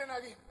kwendile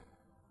nake.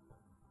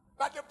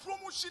 But the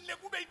promotion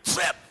lekube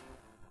trap.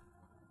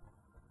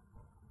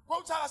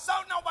 Kwauthi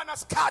akasawuna uba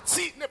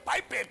nasikhathi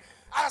neBhayibheli,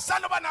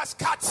 akasawuna uba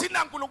nasikhathi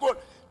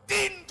naNkulunkulu.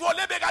 Into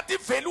lebekade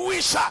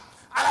iveluisha,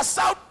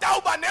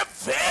 akasawutawuba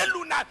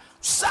nevelu na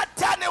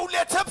Sathane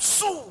ulethe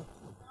ebusuku.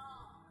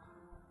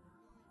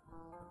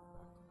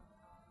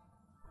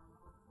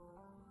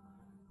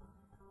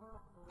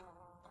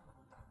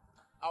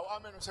 Awu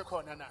amen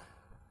usekhona na.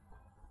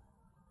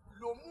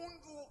 Lo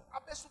muntu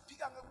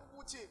abesuphika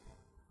ngekuthi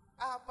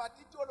but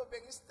itolo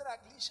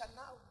bengistrugglisha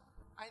now.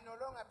 I no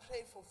longer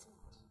pray for food.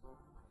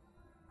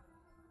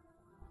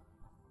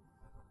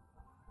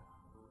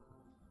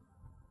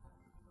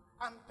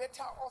 I'm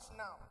better off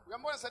now.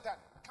 Uyambona Satan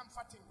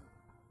comforting you.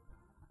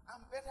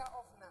 I'm better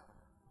off now.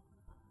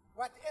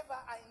 Whatever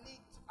I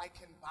need, I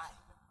can buy.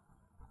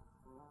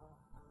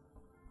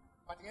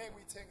 But ngeke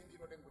uyithenge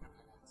impilo lenguna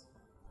phakathi.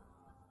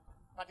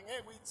 But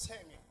ngeke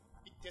uyithenge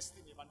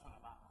idestiny yabantwana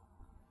bakho.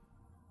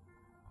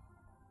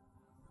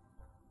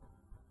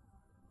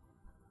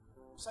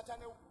 Satan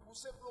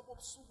usekulobo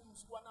busuku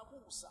mzukwana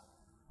kusa.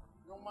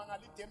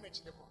 Yomangala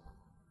idamage lekhona.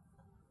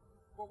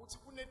 Ngokuthi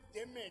kune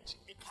damage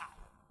ekhaya.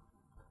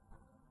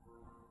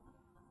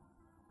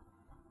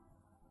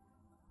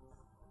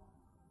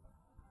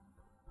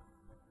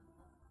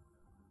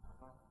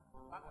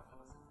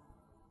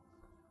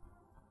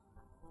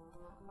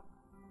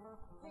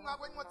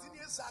 Kungakwencwadini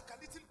yezakha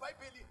lithi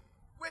iBhayibheli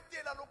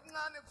kwetela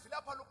lokuncane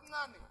kuvela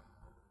lokuncane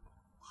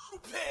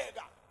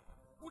hlupheka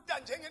uta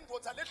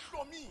njengendoda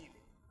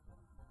lehlomile.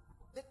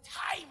 The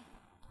time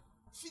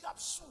fika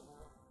ebusuku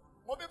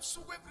ngoba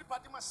ebusuku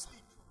everybody must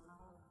sleep.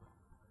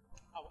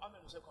 Awu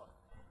amen usekhona.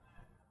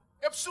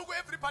 Ebusuku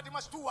everybody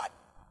must do what?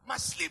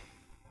 Must sleep.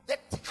 The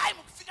time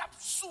kufika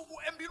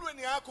ebusuku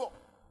empilweni yakho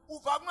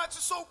uva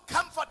kungathi so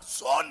comfort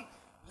zone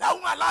la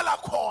ungalala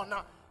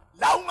khona,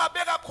 la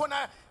ungabeka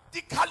khona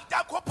tikhali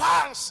takho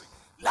phansi,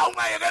 la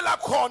ungayekela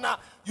khona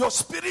your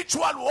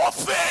spiritual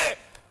warfare.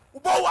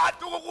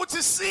 Ubowati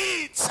ukuthi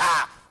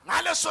sitha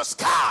ngaleso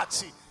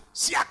sikhathi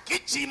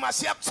siyagijima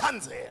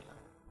siyakuthandzela.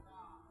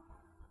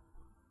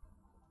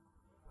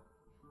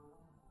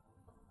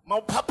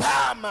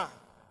 Mawuphaphama.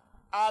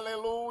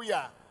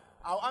 Hallelujah.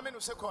 Awu amen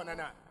usekhona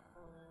na.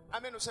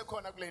 Amen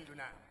usekhona kule ndlu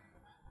na.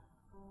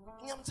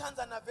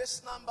 Ngiyamthanda na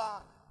verse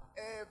number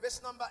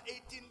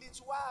 18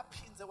 lithi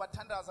waphinze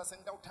wathandaza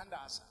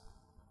sengitawuthandaza.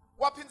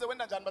 Waphinze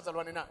wenda njani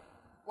bazalwane na?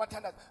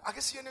 Wathandaza.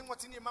 Ake siyene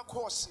encwadini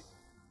emakhosi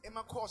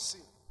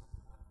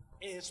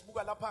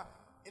sibuka lapha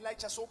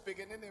Elijah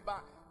sobhekene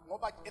neba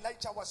ngoba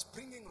Elijah was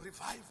bringing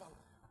revival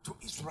to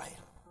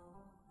Israel.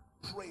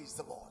 Praise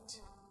the Lord.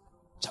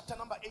 Chapter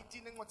number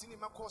 18 encwadini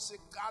emakhosi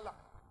eqala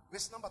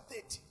verse number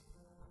 30.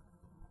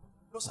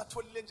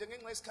 Losatholile nje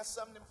ngenxa yesikhathi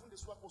sami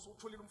nemfundisi wakho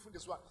usutholile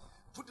umfundisi wakho.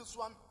 Mfundisi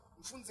wami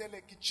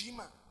mfundzele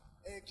gijima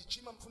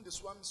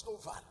mfundisi wami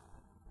Stoval.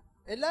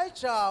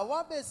 Elijah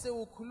wabese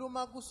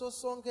ukhuluma kuso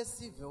sonke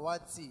sive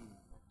wathi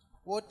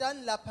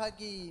wotani lapha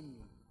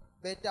kimi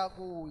beta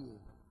kuye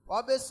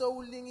wabese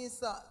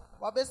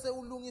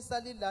ulungisa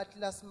lilathi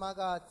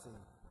lasimakathe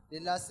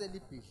lelase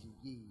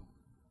libhidlikile.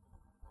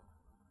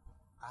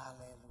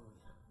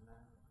 Hallelujah.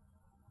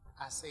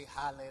 I say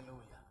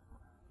hallelujah.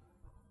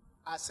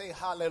 I say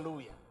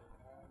hallelujah.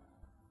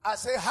 I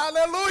say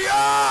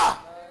hallelujah.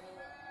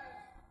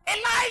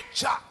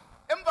 Elijah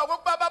emva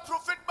kokuba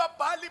abaprofeti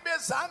babhali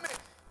bezame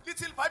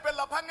lithi iBhayibheli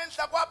lapha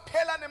ngenhla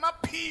kwaphela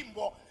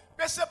nemaphimbo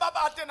bese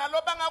babade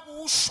nalo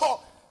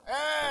bangakusho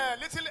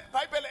lithi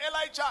iBhayibheli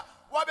Elijah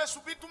wabe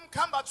subita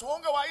umkhambathi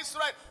wonke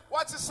waIsrael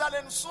wathi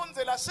saleni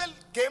usonzela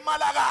seligema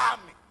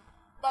lakami.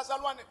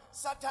 Bazalwane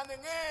Sathane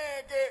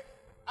ngeke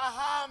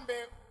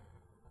ahambe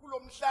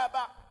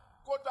kulomhlaba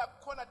kodwa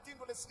khona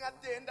into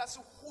lesingadenda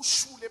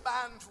sihushule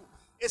bantu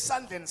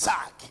esandleni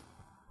sakhe.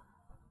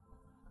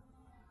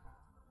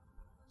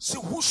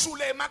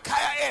 Sihushule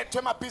emakhaya ethu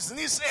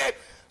emabhizinisi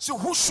ethu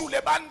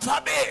sihushule bantu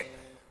abethu.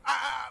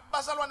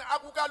 Bazalwane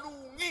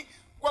akukalungi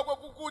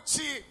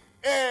ukuthi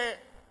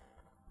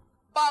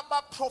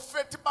baba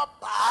prophet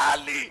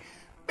babhali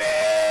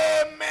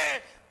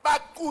beme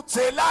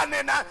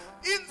baqudzelane na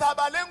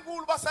indzaba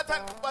lenkulu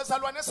basathana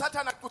bazalwane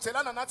Sathana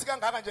aqudzelana nathi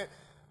kangaka nje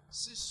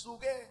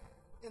sisuke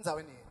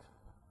endzaweni yethu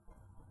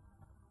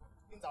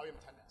indzawo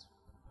yemthandazo.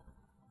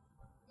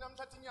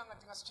 Namthatha inyanga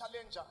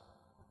ndingasi-challenger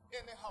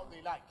anyhow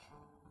they like.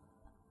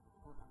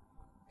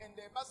 And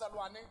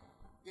bazalwane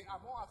they are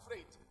more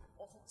afraid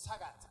of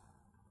ukuthakatha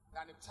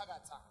than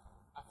ukuthakatha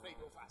afraid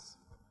of us.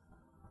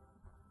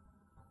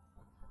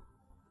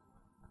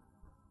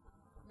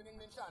 Meaning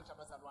namhlanje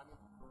abazalwane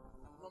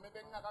noma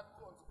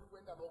bengakakhonzi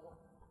ukwenda lokho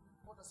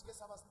kodwa sike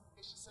saba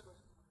eshiselwe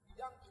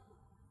young people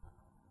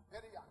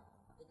very young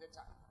at that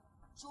time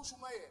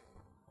Shumayele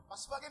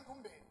basifake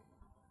endumbeni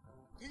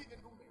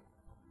endumbeni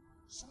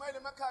Shumayele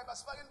emakhaya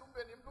basifake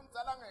endumbeni umuntu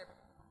omdala ngeke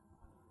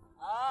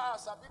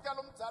sabita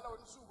lo mdala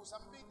wensuku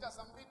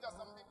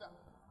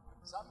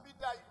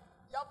sambita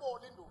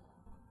yabola indumbi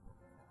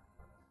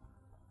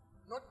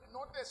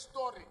not a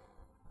story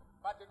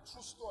but a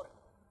true story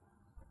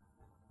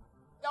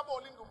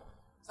yabola indumbi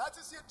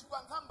sathi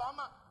siyethuka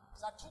ngihambama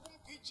sathuka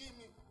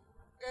umgijimi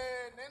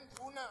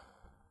nenduna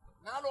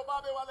nalo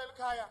babe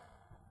walelikhaya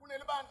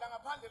kunelibandla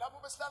ngaphandle lapho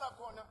besihlala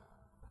khona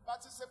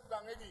bathi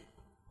sekugangekile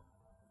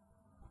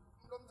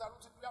umuntu omdala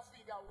uthi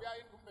uyafika uya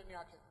endumbeni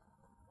yakhe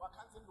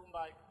wakhanza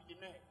indumba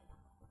ilimele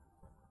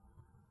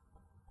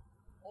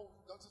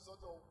ngathi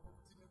zonke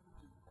uthini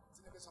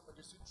ukuthi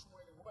somebody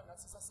esithumele ngoba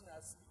nathi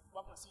sasingazi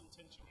kwakungasi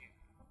intention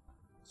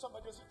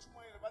somebody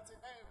esithumele bathi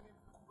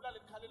nikhumbula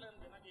lekhalela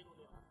ngena kelo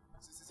le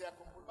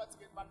siyakhumbula bathi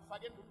ke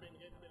banifake endumbeni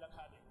ke kubela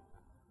khale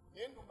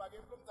endumba ke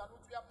umuntu omdala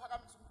uthi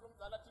uyaphakamisa umuntu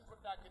omdala athi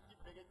inhlobo yakhe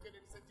ibheke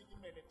eceleni sethi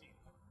limele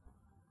tinto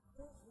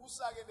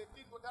uvusa ke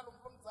letinto dalo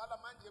umuntu omdala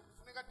manje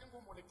kufuneka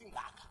tinkomo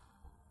letingaka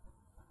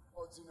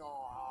othi no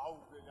hawu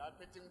ke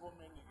lapha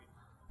etinkomeni ke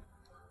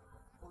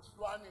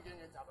uhlwani ke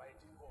ngendaba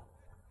yetinkomo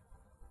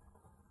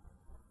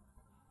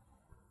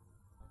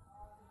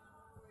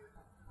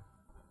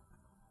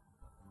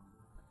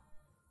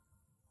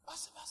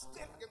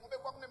basitela ke ngobe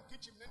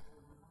kwakunemgijimi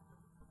nenduna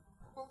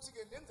ukuthi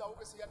ke lenza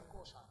uke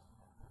siyanikosha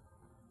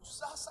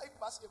usasa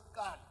ibhasi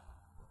yokuqala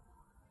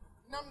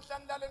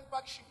namhlanje laleni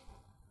bakshini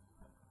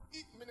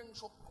mina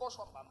ngisho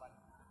ukuqoshwa mbambana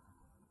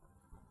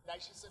la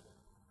ishisele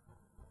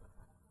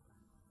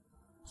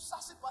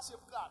usasa ibhasi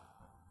yokuqala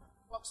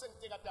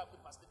kwakusengiteka takho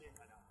ibhasi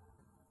lebeqala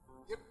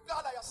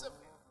yokuqala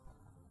yasevela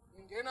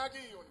ngingena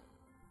kiyo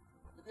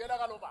ngibuyela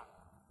kaloba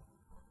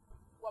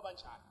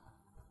kwabanjani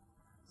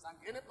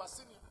sangena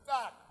ebhasini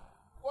yokuqala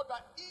kodwa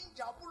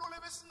injabulo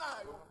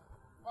lebesinayo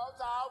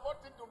bathi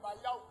kodwa indumba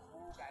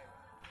iyawuvuka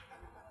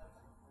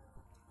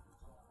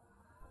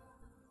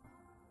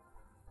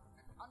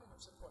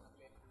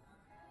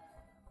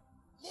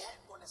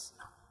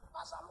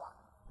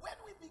when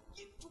we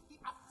begin to be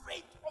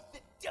afraid of the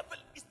devil,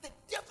 it's the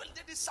devil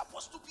that is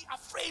supposed to be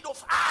afraid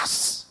of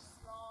us.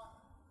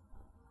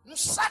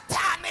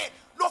 Satane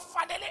lo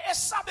fanele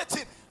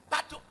esabethi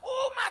but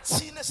uma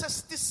thina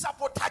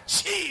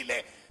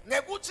sesisabothachile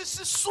ngekuthi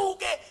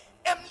sisuke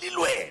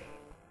emlilweni.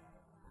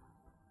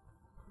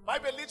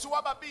 Bible lithi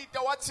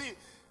wababida wathi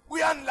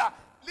uyanla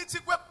lithi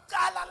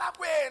kwekuqala la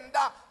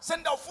kwenda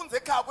senda ufunze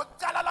ekhaya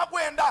kwekuqala la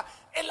kwenda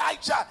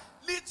Elijah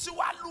lithi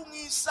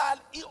walungisa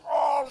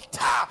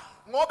ialtar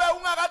ngobe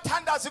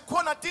ungakathandazi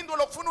khona into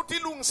lokufuna ukuthi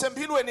ilungise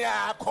empilweni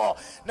yakho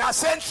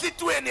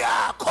nasenhlitweni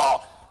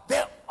yakho.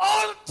 The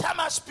altar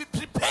must be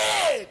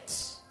prepared.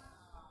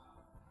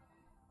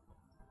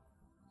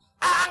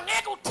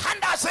 Angeke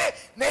uthandaze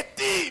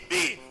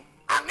netibi,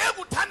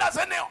 angeke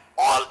uthandaze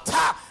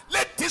ne-altar.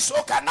 Let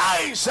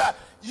disorganize.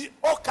 You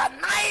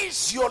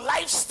organize your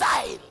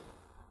lifestyle.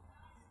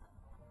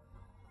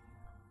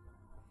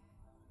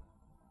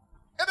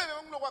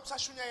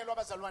 Kusashunyayelwa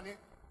abazalwane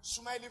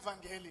sumayela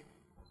ivangeli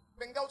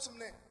bengawuthi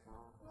mina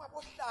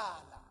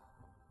ungabohlala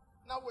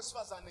nawe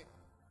wesifazane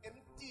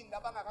emtini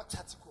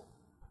abangakathathi khona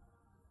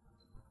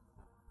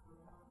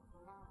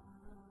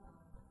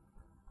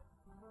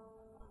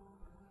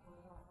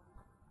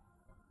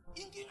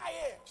inkinga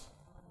yethu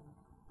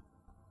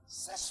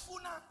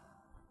sesifuna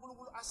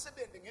uNkulunkulu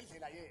asebenze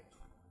ngendlela yethu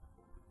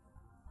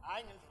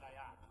hayi ngendlela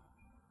yakhe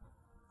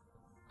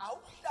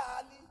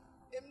awuhlali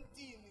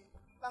emtini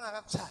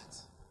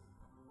bangakathathi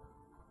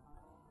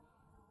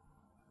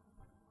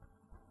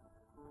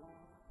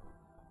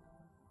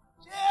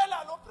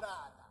Yela lo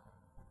brother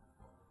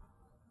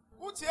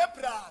uthi ye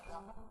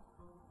brother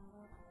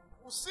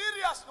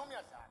userious noma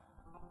uyadlala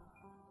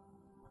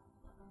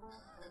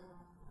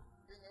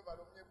ngingeva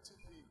lo mnye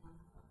TV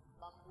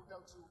bambuza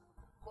ukuthi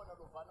khona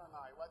lo vana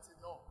naye wathi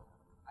no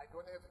I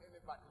don't have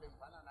anybody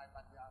lengivana naye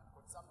but I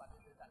got somebody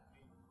that I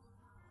need.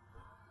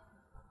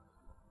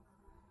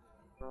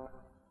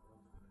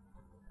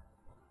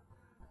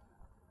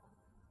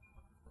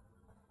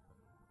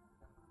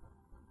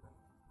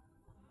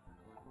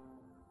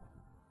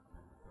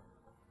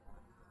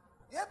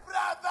 Yeah,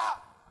 brother,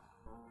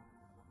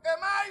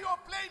 am I your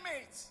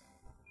playmate?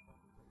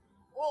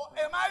 Or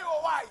am I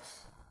your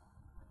wife?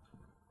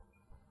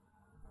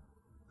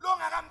 Long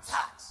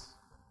akamthatha.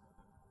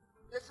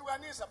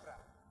 Yehlukanisa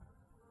brother.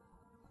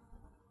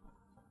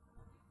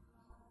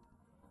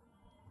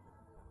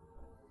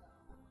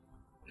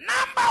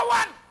 Number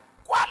one,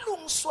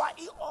 kwalungiswa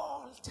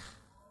i-altar.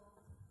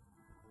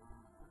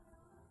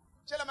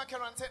 Tshela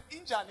makhelwane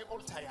injani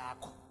i-altar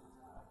yakho?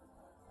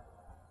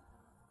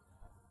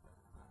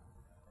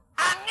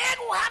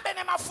 Angeke uhambe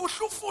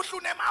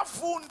nemafuhlufuhlu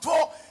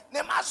nemavundvo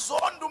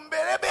nemazondo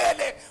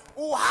umbelebele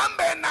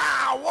uhambe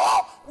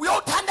nawo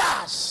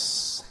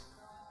uyothandaza.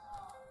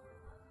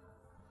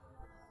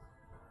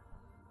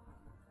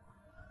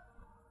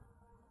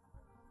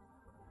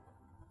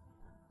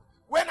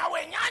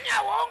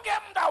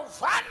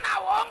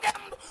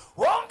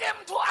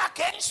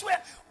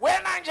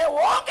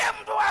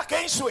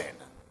 against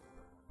wena.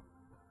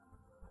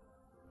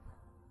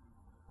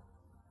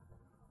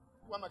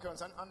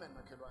 Wamakhelwane amen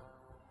makhelwane.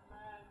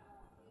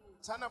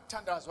 Thana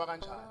kuthandazwa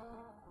kanjani?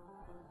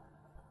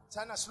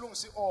 Thana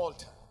silungise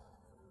ialtar.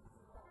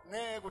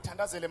 Ngeke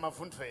uthandazele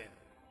emavundweni.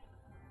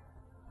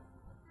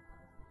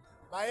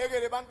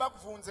 Bayekele abantu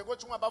bakuvunze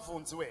kodwa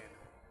ungabavunzi wena.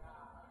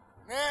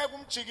 Ngeke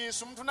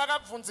umjikise umuntu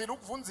nakakuvunzile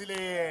ukuvunzile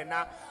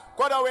yena.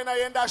 Kodwa wena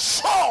yenda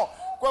sure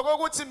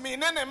kokuthi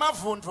mina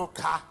nemavundvu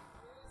cha.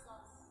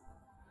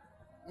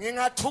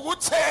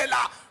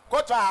 Ngingathukuthela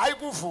kodwa hayi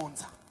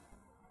kuvunza.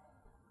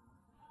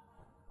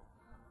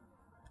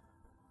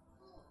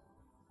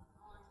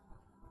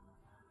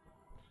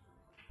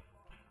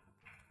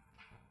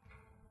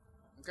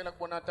 Ngicela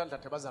kubona tandla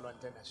bazalwane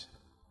ntenashe.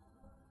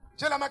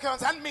 Tshela makhelwane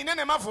sani mina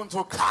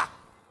nemavundvu cha.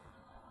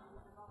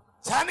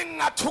 Sani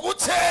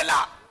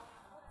ngingathukuthela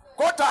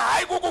kodwa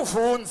hayi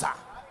kukuvunza.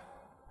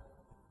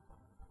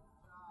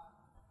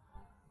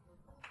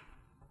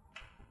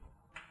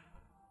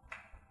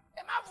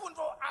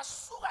 Emavundvu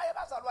asuka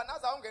ebazalwane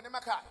aza ungena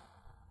emakhaya.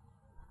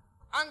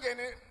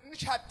 Angene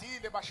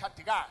nishadile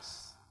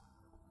bashadikazi.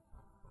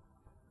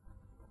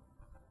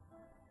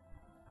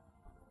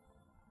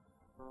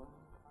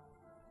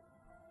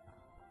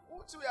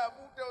 Uthi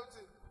uyabuta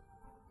uthi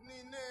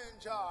nine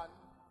njani?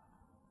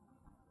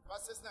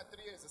 Base sina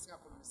 3 years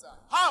singakhulumisana.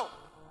 How?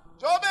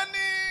 Jobe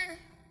ni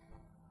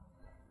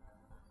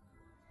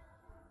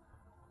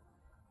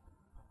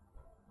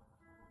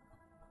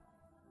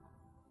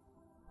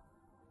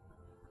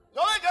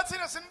Jobe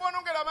njathina sinibona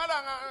ungela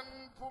malanga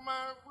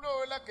ngiphuma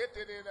kulo la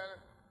gedelela.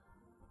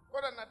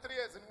 Kodwa na 3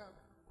 years ngapha.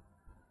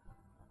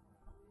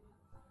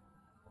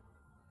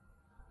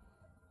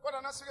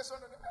 Kodwa nasike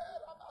sonto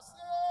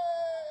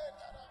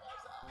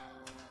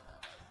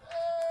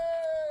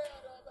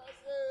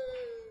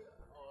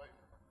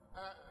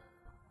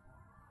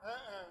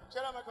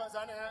Tshela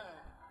makhazane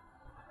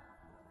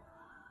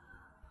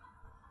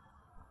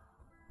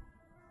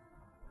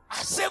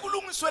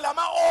asekulungiswe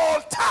lama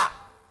altar.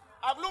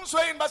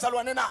 Akulungiswe yini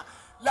bazalwane na?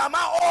 Lama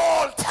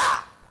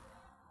altar.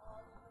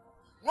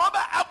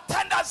 Ngoba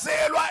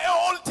akuthandazelwa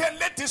ealtar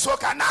le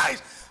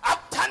disorganized,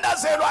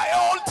 akuthandazelwa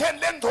ealtar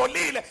le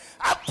ndolile,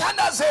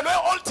 akuthandazelwa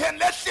ealtar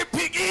le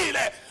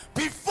hliphikile.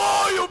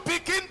 Before you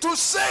begin to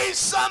say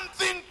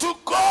something to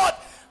God,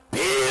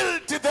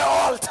 build the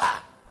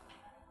altar.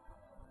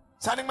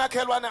 Sani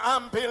makhelwane,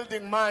 I'm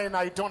building mine.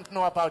 I don't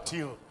know about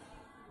you.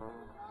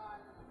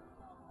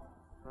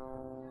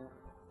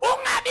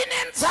 Ungabi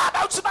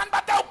nenzaba uthi bantu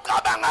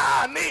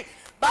batawucabangani.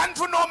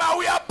 Bantu noma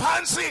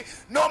uyaphansi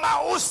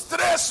noma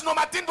ustress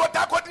noma tinto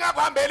takho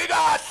tingakuhambeli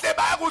kahle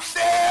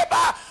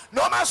bayakuhleba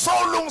noma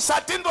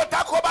sowulungisa tinto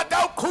takho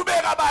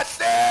batawuqhubeka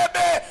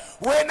bahlebe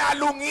wena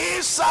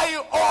lungisa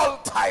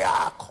ialtar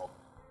yakho.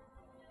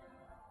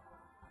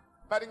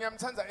 But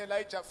ngiyamthanda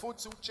Elijah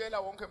futhi utshela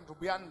wonke umuntu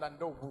ubuyani la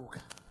nto ubuka.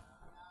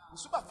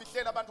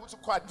 Usubafihlela abantu ukuthi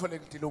ukhwadi ithole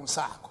ngidilongo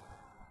sakho.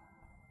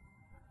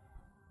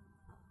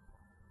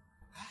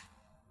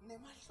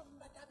 Nemahlomo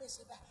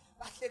batabese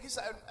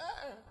bahlekisa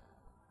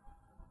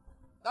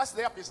That's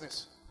their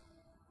business.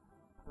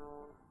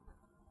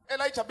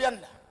 Elijah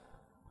biyanda.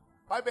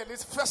 Bible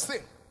is first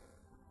thing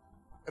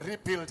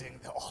rebuilding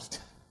the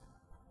altar.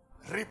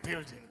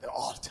 Rebuilding the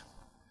altar.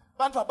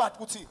 Bantu abathi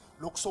ukuthi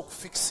lokhu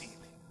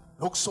sokufixile.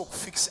 Lokhu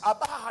sokufix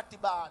abathi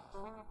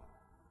bantu.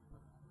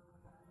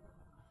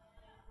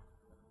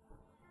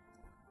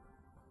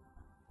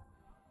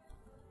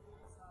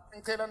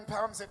 Ngicela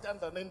niphakamise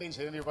tandla nende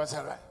nje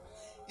bazalwane.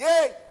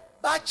 Hey,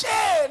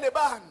 batshele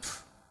bantu.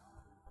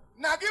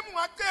 Nakimi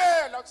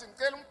ngacela ukuthi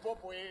ngicela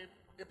umbhobho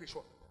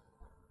eBishop.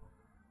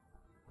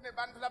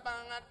 Kunebantu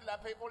labangathi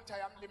lapha ialtar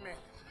yami limele.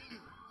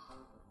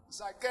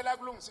 Sacela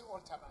kulungisa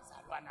ialtar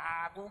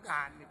bazalwana.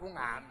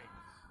 Kungami.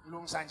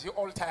 Ngilungisa nje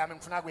ialtar yami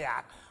ngifuna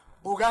kuyakha.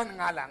 Bukani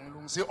ngala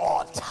ngilungisa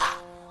ialtar.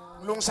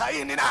 Ngilungisa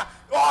yini na?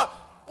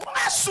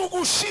 Ungasuka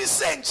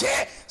ushise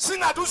nje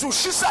singathi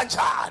uzushisa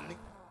njani.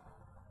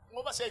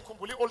 Ngoba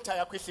siyayikhumbula ialtar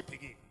yakho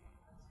ihliphikile.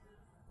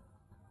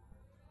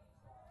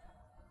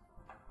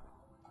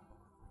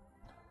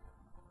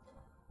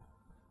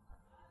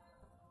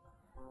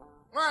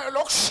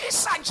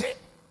 Lokushisa nje.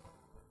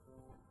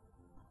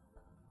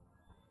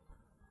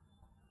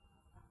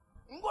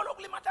 Ngolo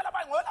kulimata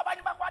labanye ngoba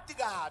abanye bakwati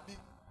kabi.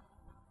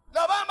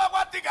 Labanye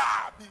bakwati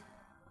kabi.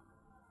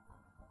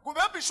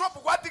 Kube bishop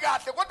kwati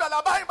kahle kodwa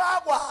labanye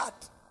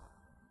bakwati.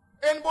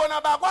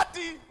 Enibona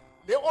bakwati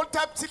le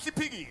altar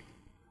ihliphikile.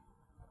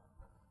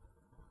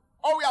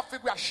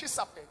 Uyafika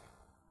uyashisa phela.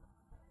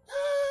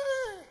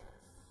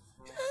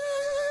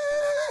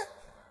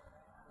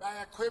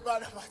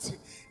 Bayakhwebana bathi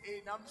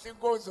namhla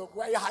inkonzo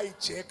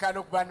kuyayihijack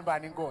lokubani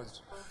bani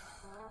inkonzo.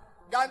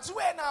 Kanti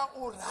wena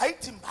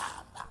uright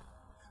mbamba.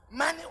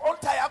 Mani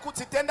altar yakho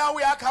uthi tenda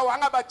uyakha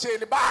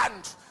wangabatsheli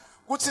bantu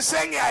kuthi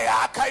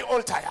sengiyayakha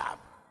ialtar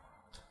yami.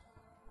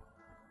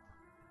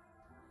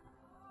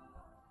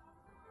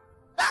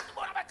 Bantu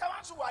bona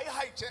bacabanza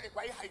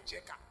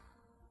wayihijack.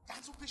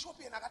 Kanti ubishop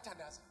yena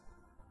akathandaza.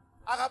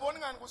 Akaboni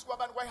ngani ukuthi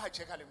kwabantu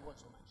kwayihijacka le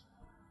nkonzo manje.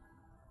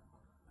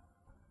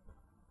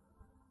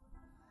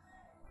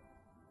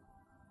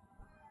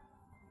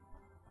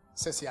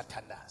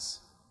 Sesiyathandaza.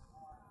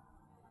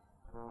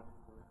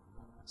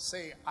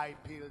 Say, I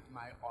build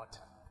my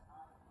altar.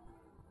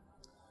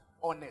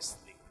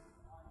 Honestly.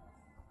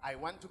 I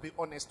want to be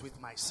honest with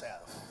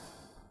myself.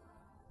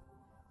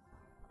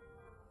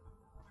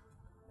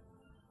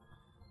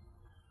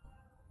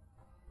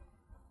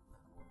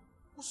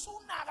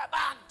 Usunaka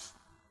bantu.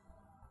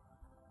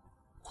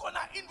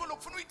 Khona into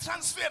lokufuna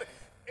uyitransfer.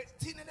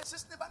 Thina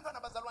lesesibantwana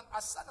bazalwane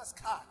asana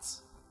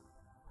sikhathi.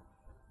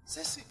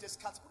 Seside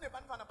isikhathi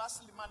kunebantwana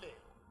basilimalele.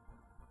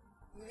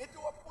 Ngithi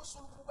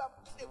waphosula ukuba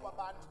kuhle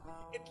kwabantu.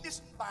 At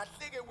least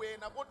bahleke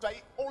wena kodwa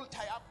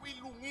ialtar yakho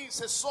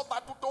ilungise so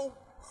that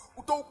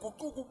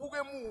utoguquka ubuke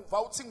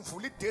emuva uthi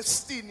ngivula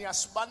idestiny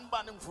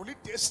yasibanibani ngivula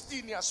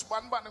idestiny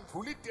yasibanibani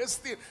ngivula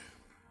idestiny.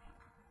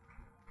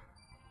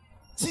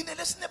 Thina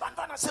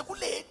lesinebantwana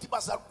sekuledi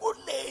bazali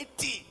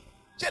kuledi.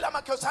 Tshela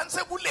makhosana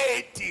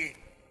sekuledi.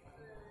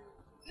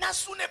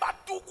 Nasune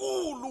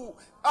batukulu.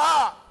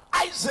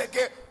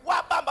 Isaac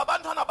wabamba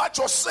abantwana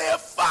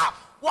baJosepha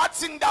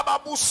wathi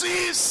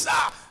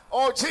ngidababusisa.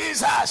 Oh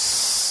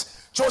Jesus.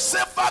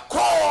 Josepha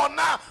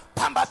khona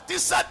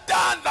phambatisa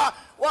tandla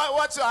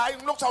wathi hayi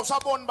ngilokhu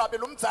awusaboni babe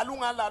lo mdzala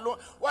ungalalo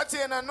wathi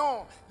yena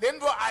no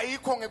lento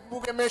ayikho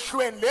ngekubuka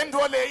emehlweni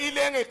lento le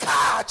ile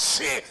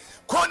ngekhathi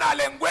khona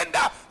le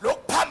ngikwenda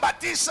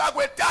lokuphambatisa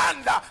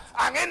kwetandla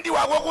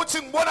angendiwa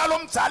kokuthi ngibona lo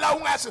mdzala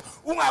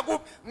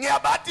ungakubi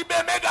ngiyabathi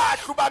beme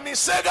kahle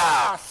ubamise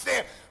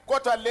kahle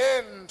kodwa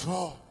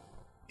lento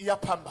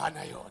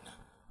iyaphambana yona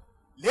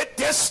le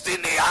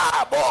destiny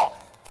yabo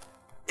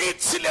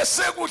ithi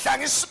lesekudla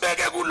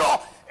ngisibeke kulo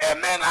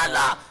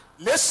emengala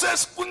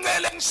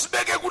lesesipuncele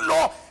ngisibeke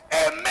kulo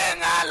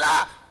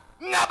emengala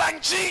ngaba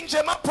ntshinje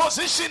ema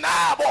position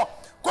abo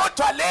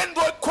kodwa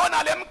lento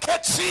ikhona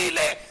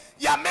lemkhethile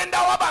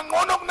yamenda waba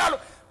ngcono kunalo.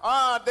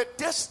 The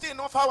destiny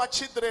of our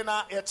children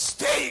are at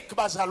stake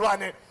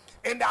bazalwane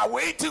and are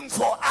waiting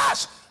for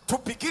us to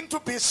begin to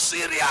be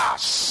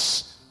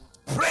serious.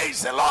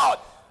 Praise the Lord.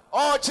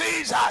 Oh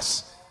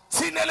Jesus.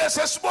 Thina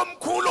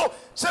lesesibomkhulu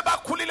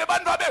sebakhulile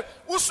abantu babe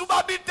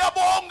usubabita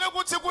bonke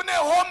ukuthi kune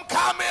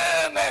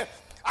homecoming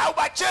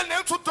awubatshela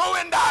nethi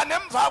utowendana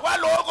emva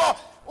kwaloko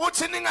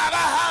uthi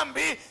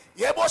ningakahambi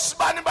yebo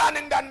sibani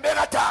bani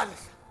ngidanibeka tandla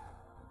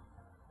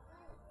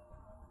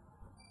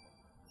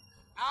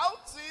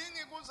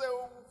awudzingi kuze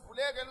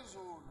uvuleke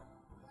elizulu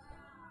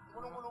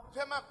uNkulunkulu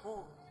ukuphe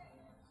amagulu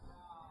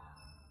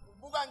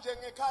ubuka nje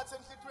ngekhathi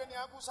enhlitweni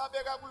yakho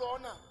usabeka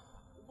kulona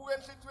ubuke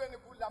enhlitweni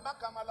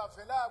kulamagama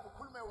lavela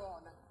kukhulume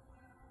wona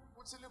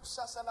uthi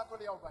likusasa lakho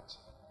liyawuba nje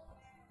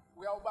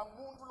uyawuba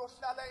umuntu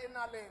lohlala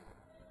enaleni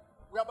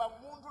uyaba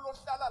umuntu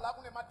lohlala la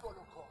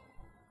kunemadolo khona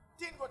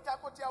tingo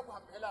takho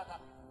tiyakuhambela la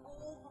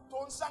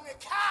udonsa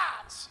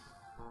ngekhathi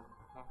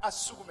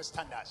asukume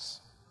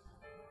sithandazi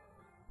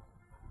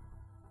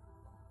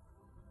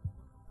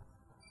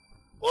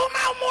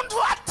uma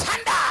umuntu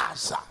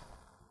athandaza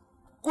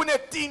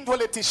kunetinto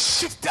leti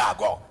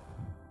shiftago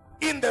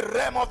in the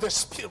realm of the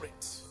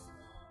spirit.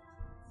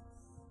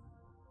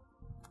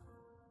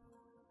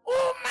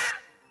 Uma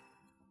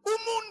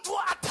umuntu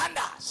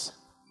athandaza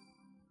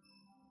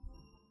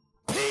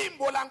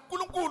phimbo la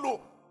nkulunkulu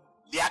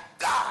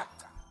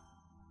liyagaga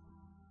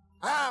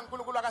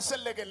nkulunkulu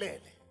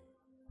akaselekelele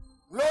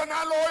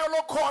lona loyo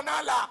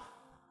lokhona la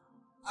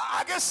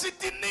ake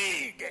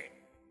sitinike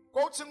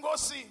kothi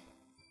Nkosi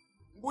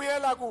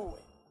ngibuyela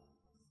kuwe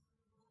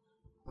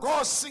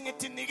Nkosi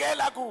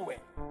ngitinikela kuwe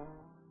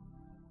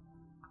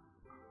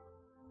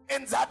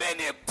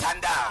enzabeni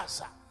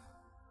ekuthandaza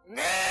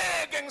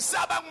ngeke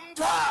ngisaba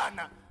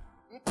ngumntwana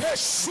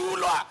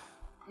ngipheshulwa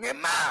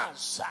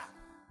ngemaza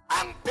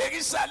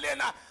angibhekisa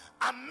lena.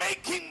 I'm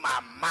making my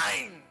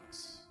mind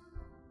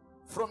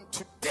from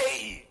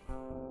today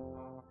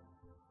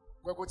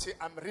ukuthi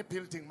I'm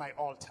rebuilding my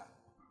altar.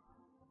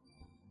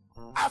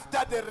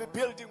 After the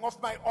rebuilding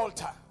of my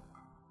altar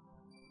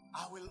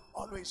I will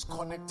always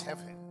connect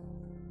heaven.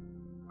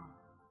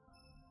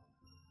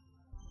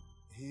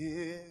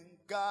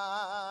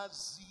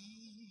 Enkazi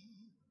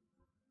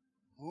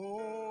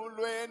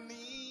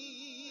mulweni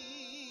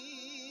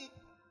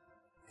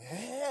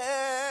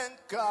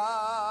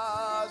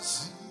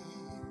enkazi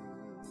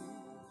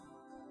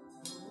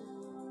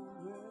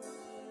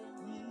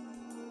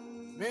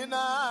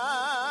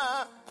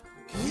mina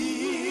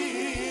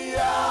ngiyafuna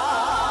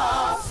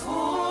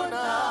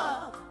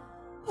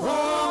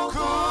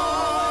ukuyakhona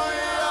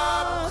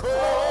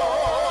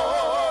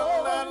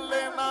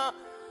lena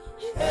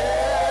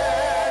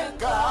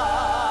enkazi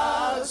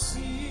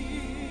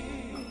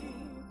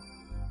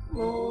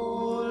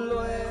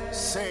mulweni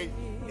say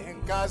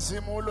enkazi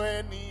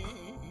mulweni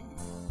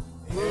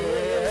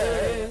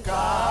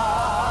enkazi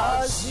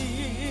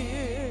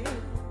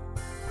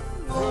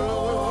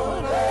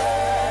mulweni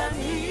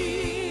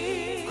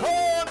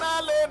khona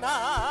lena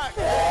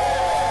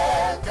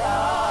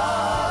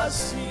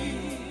enkazi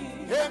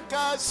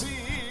enkazi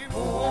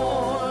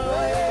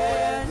mulweni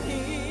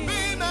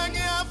mina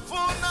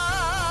ngiyafuna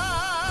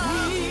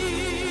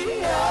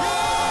ngiyafuna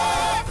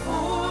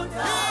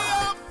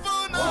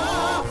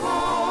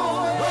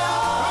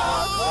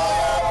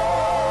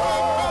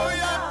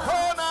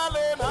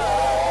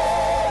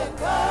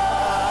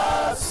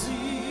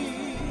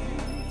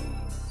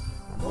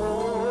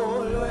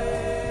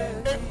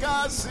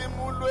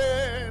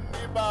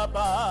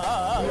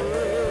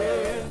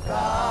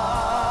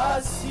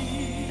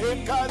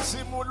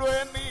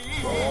enkazimulweni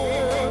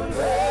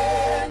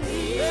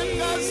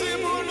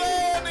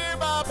enkazimulweni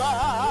baba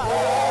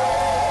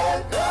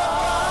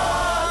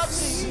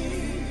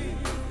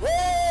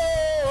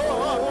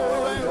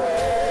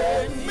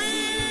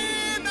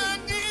mina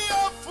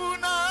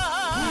ngiyafuna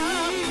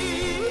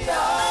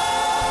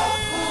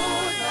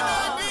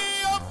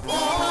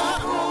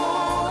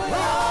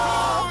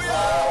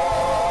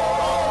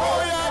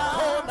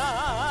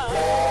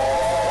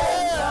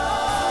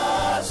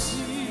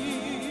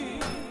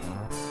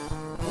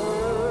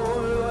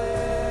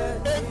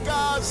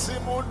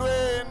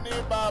enkazimulweni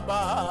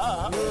baba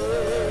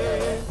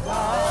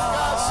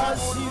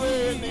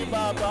enkazimulweni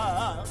baba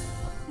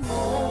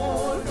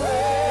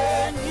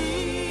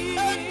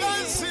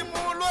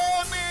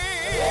enkazimulweni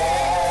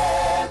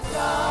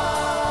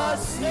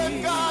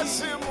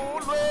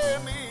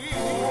enkazimulweni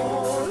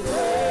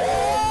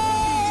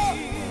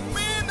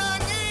mina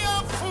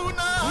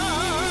ngiyafuna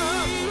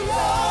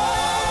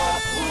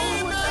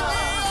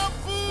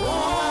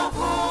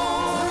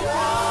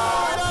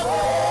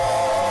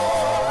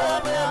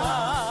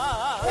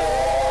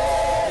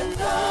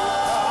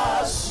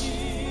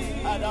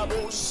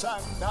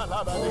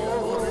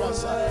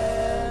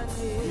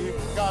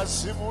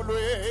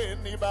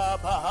enkazimulweni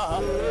baba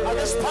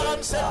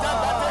akesiphakamise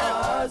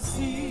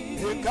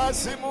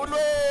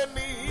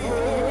enkazimulweni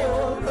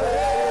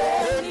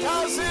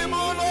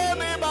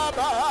enkazimulweni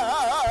baba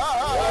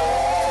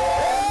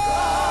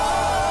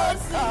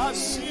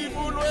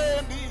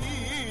enkazimulweni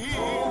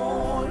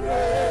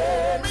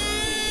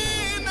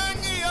mina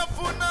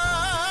ngiyafuna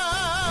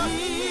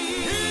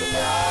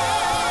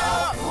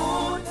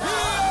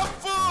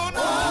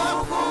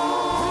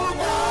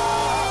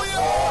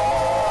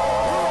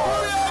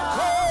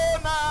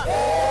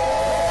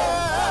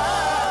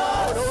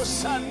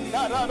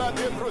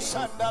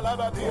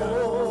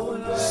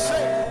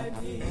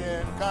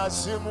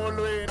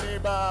enkazimulweni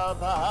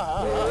baba.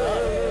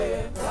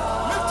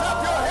 Lift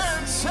up your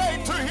hands,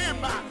 say to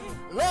him,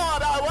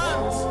 Lord, I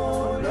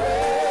want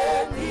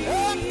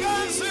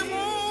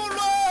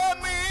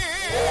enkazimulweni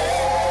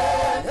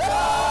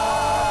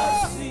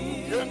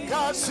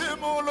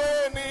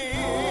enkazimulweni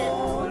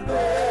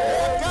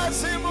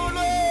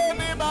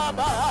enkazimulweni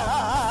baba.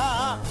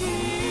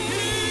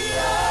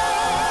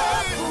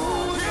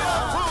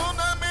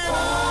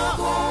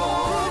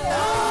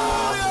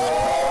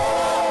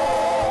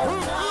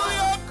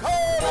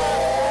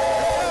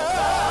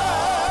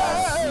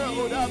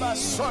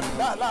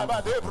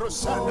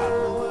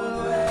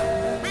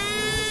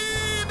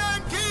 Mina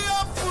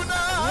ngiyafuna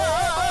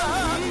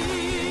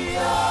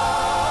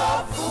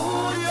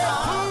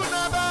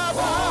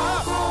baba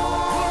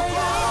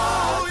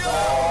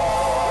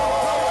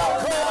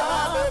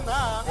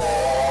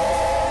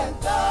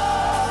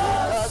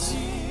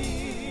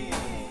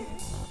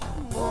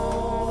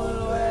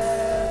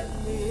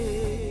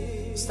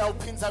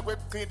sitawuphinza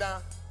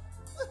kwekugcina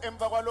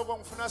emva kwaloko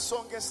ngifuna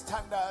sonke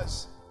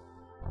sithandaze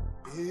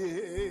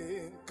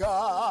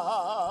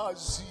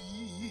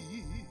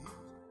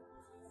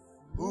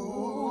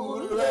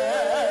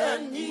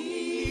enkazimulweni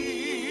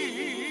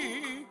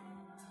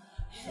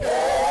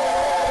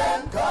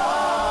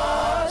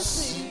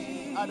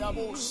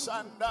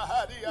adabusanda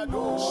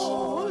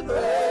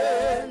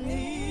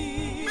hariadulweni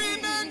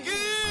mina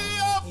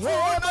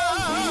ngiyafuna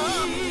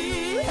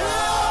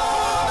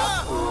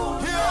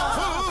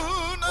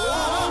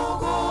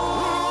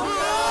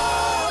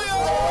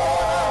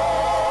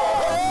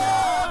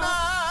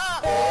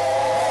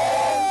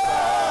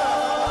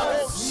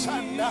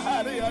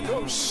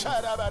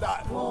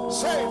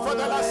say for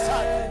the last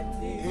time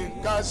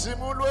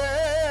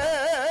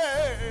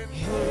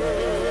enkazimulweni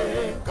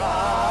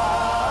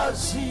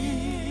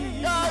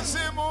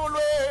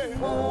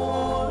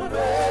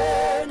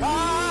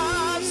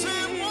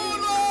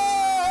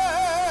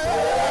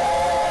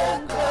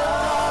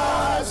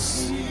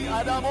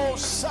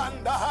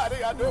adamosanda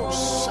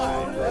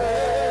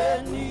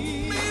hariadulweni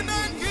mina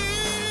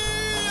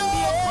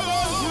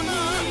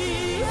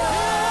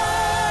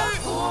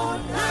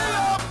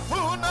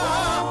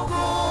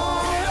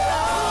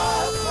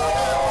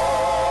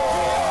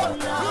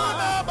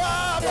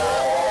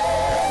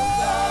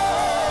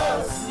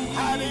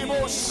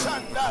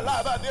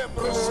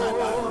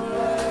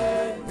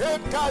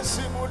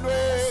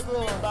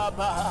enkazimulweni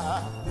baba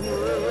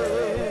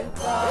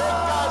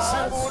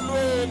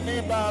enkazimulweni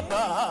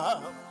baba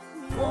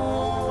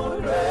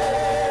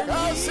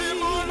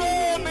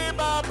enkazimulweni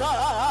baba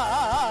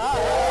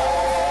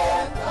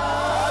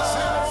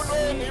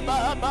enkazimulweni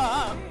baba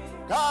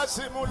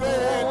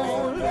enkazimulweni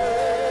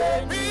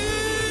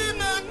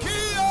mina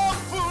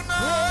ngiyafuna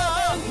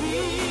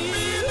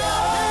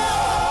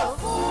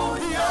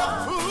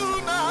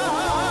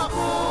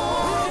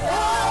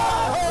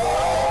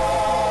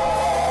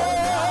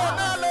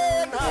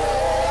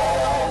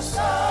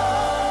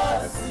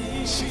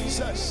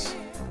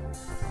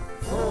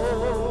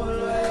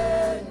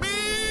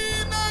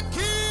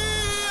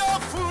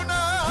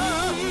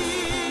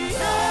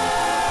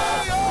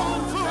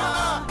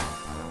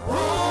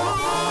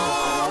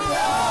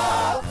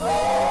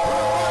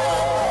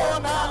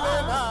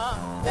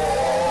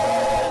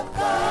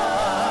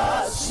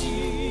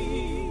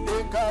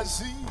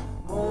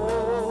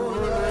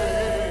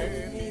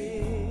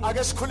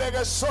ake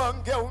sikhuleke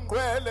sonke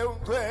ungcwele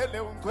ungcwele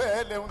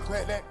ungcwele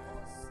ungcwele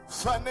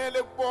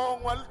fanele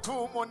kubongwa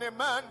lithumo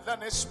nemandla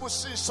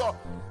nesibusiso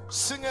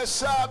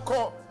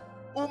singesakho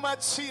uma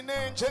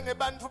thine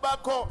njengebantu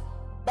bakho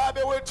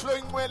babe wethu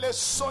loingcwele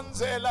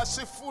sonzela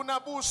sifuna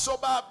buso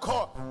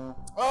bakho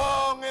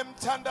oh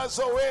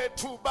ngemthandazo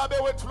wethu babe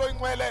wethu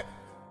loingcwele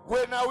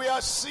wena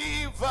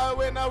uyasiva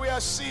wena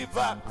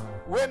uyasiva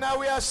wena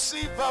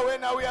uyasiva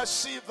wena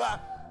uyasiva.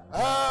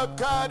 Oh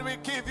God, we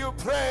give you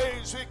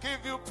praise, we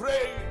give you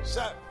praise.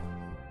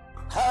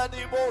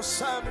 Hadibo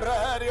sambra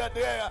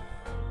hariadea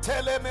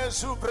teleme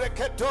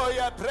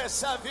zubreketoya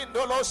presa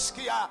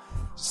vindoloskia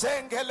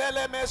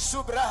zengelele me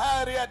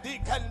subraharia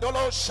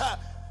dikandolosha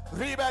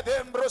riba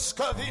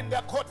dembroska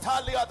vinda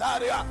kotalia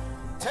daria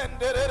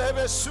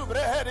tenderebe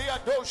subreheria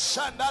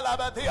doshanda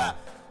labadia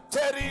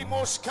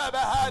terimos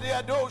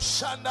kabaharia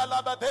doshanda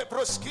labade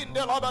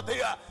broskinde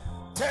labadia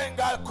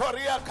tenga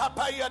korea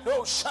kapaya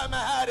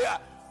doshamaharia.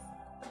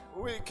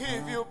 We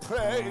give you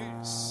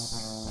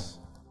praise.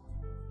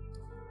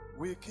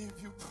 We give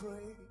you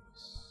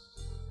praise.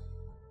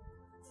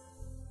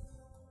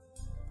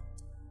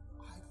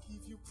 I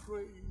give you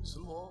praise,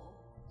 Lord.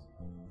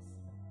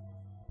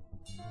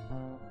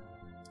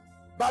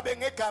 Babe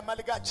ngegama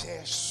lika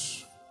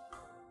Jesu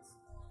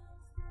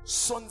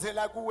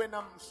sonzela kuwe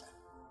namhla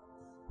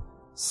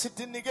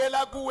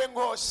sitinikela kuwe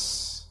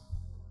Nkosi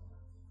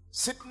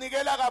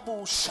sitinikela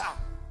kabusha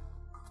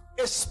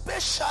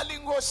especially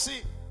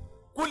Nkosi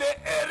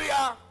kule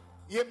area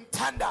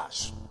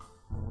yemthandazo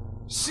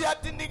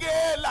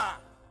siyatinikela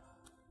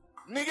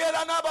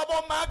nikela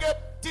nababomake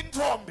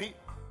tintombi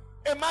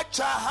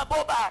emajaha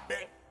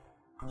bobabe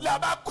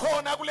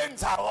labakhona kule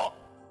ndzawo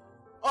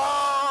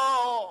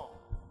oh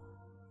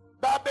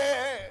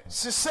babe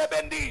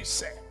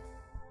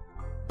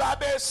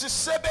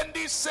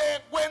sisebenzise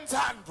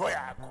kwenthando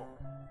yakho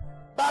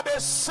babe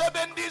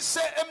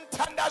sisebenzise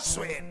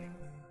emthandazweni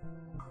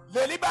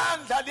leli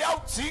bandla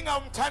liyawudzinga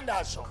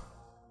umthandazo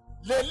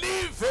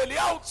lelive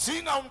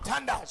liyawudzinga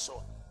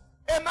umthandazo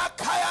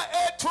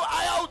emakhaya ethu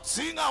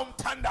ayawudzinga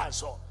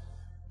umthandazo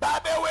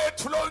babe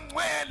wethu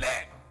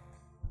longcwele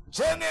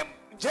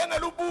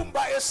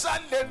njengelubumba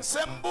esandleni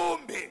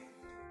sembumbi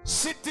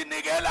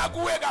sitinikela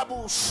kuwe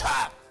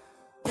kabusha.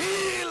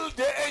 Build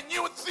a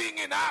new thing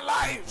in our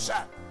lives.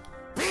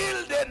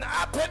 Build an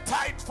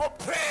appetite for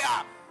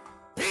prayer.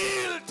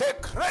 Build a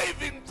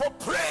craving for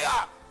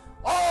prayer.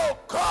 Oh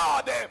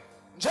God,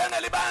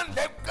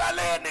 njengelibandle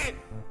kuqaleni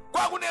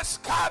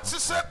kwakunesikhathi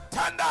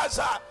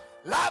sekuthandaza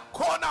la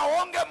khona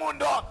wonke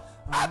umuntu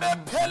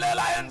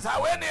abephelela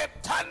enzaweni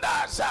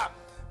ekuthandaza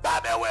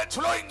babe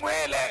wethu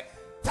loingcwele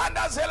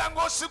thandazela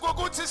Nkosi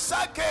ukuthi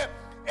sakhe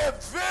a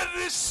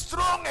very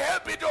strong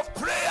habit of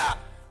prayer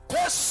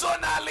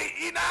personally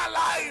in our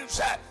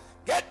lives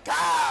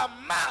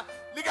ngegama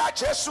lika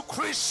Jesu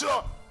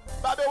Kristu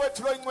babe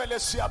wethu loingcwele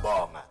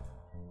siyabonga.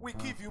 We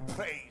give you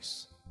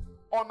praise,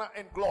 honor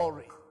and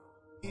glory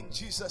in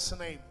Jesus'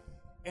 name.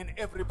 And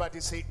everybody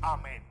say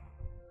amen.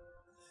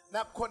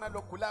 Nakhona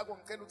logulako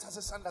ngicela uthathe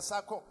isandla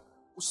sakho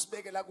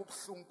usibeke la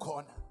kubuhlungu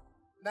khona.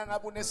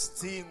 Nangabe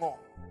unesidingo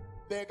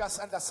beka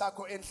isandla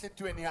sakho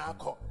enhlitweni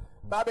yakho.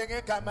 Babe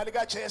ngegama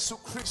lika Jesu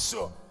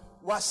Kristu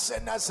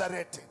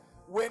waseNazaretha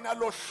wena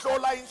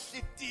lohlola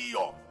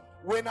inhlitiyo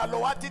wena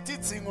lo wathi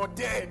idzingo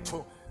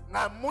tethu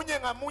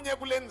ngamunye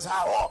kule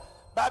ndzawo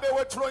babe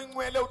wethu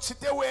loingcwele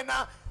uthite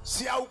wena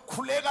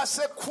siyawukhuleka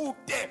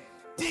sekhude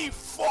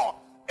tifo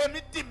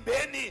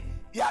emitimbeni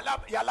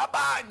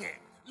yalabanye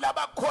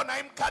labakhona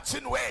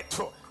emkhathini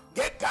wethu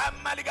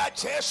ngegama lika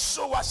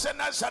Jesu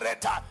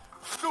waseNazaretha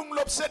hlungu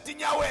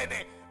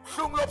lobusetinyaweni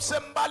hlungu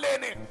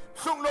lobusembaleni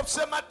hlungu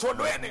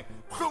lobusemadolweni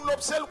hlungu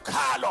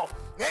lobuselukhalo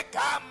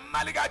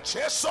ngegama lika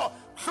Jesu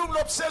hlungu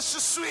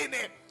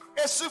lobusesiswini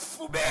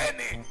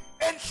esifubeni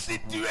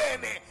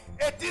enhlitiyweni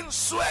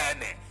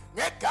etinsweni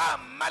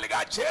ngegama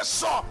lika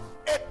Jesu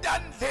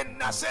etandleni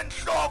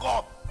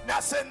nasenhloko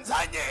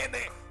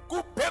nasenzanyeni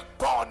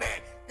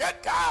kubhekbone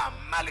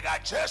ngegama lika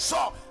Jesu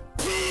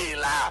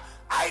phila.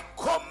 I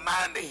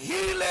command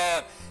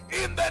healing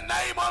in the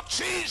name of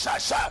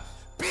Jesus.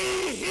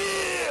 Be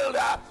healed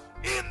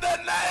in the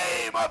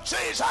name of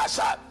Jesus.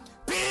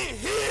 Be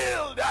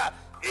healed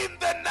in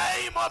the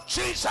name of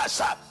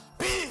Jesus.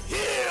 Be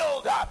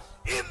healed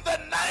in the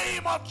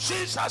name of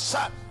Jesus,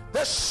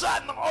 the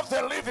Son of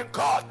the living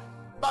God.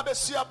 Babe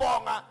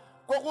siyabonga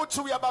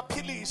kokuthi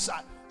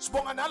uyabaphilisa.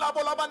 Sibonga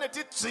nalabo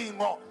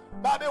labanetidzingo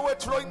babe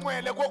wethu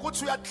loingcwele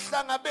kokuthi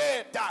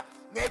uyahlangabeda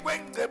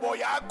ngekwengcebo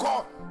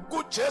yakho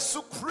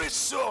kuJesu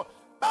Kristu.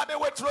 Babe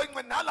wethu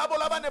loingcwele nalabo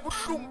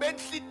labanebuhlungu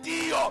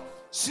benhlitiyo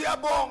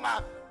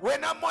siyabonga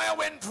wena moya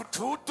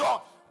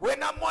wenduthuto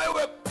wena moya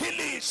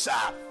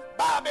wekuphilisa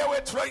babe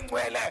wethu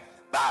loingcwele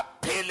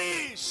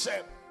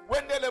baphilise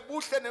wendele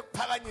buhle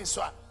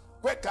nekuphakanyiswa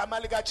kwegama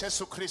lika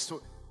Jesu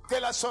Kristu.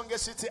 Cela sonke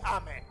sithi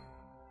amen.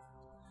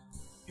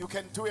 You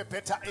can do a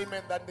better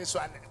amen than this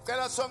one.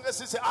 Cela sonke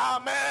sithi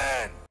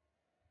amen.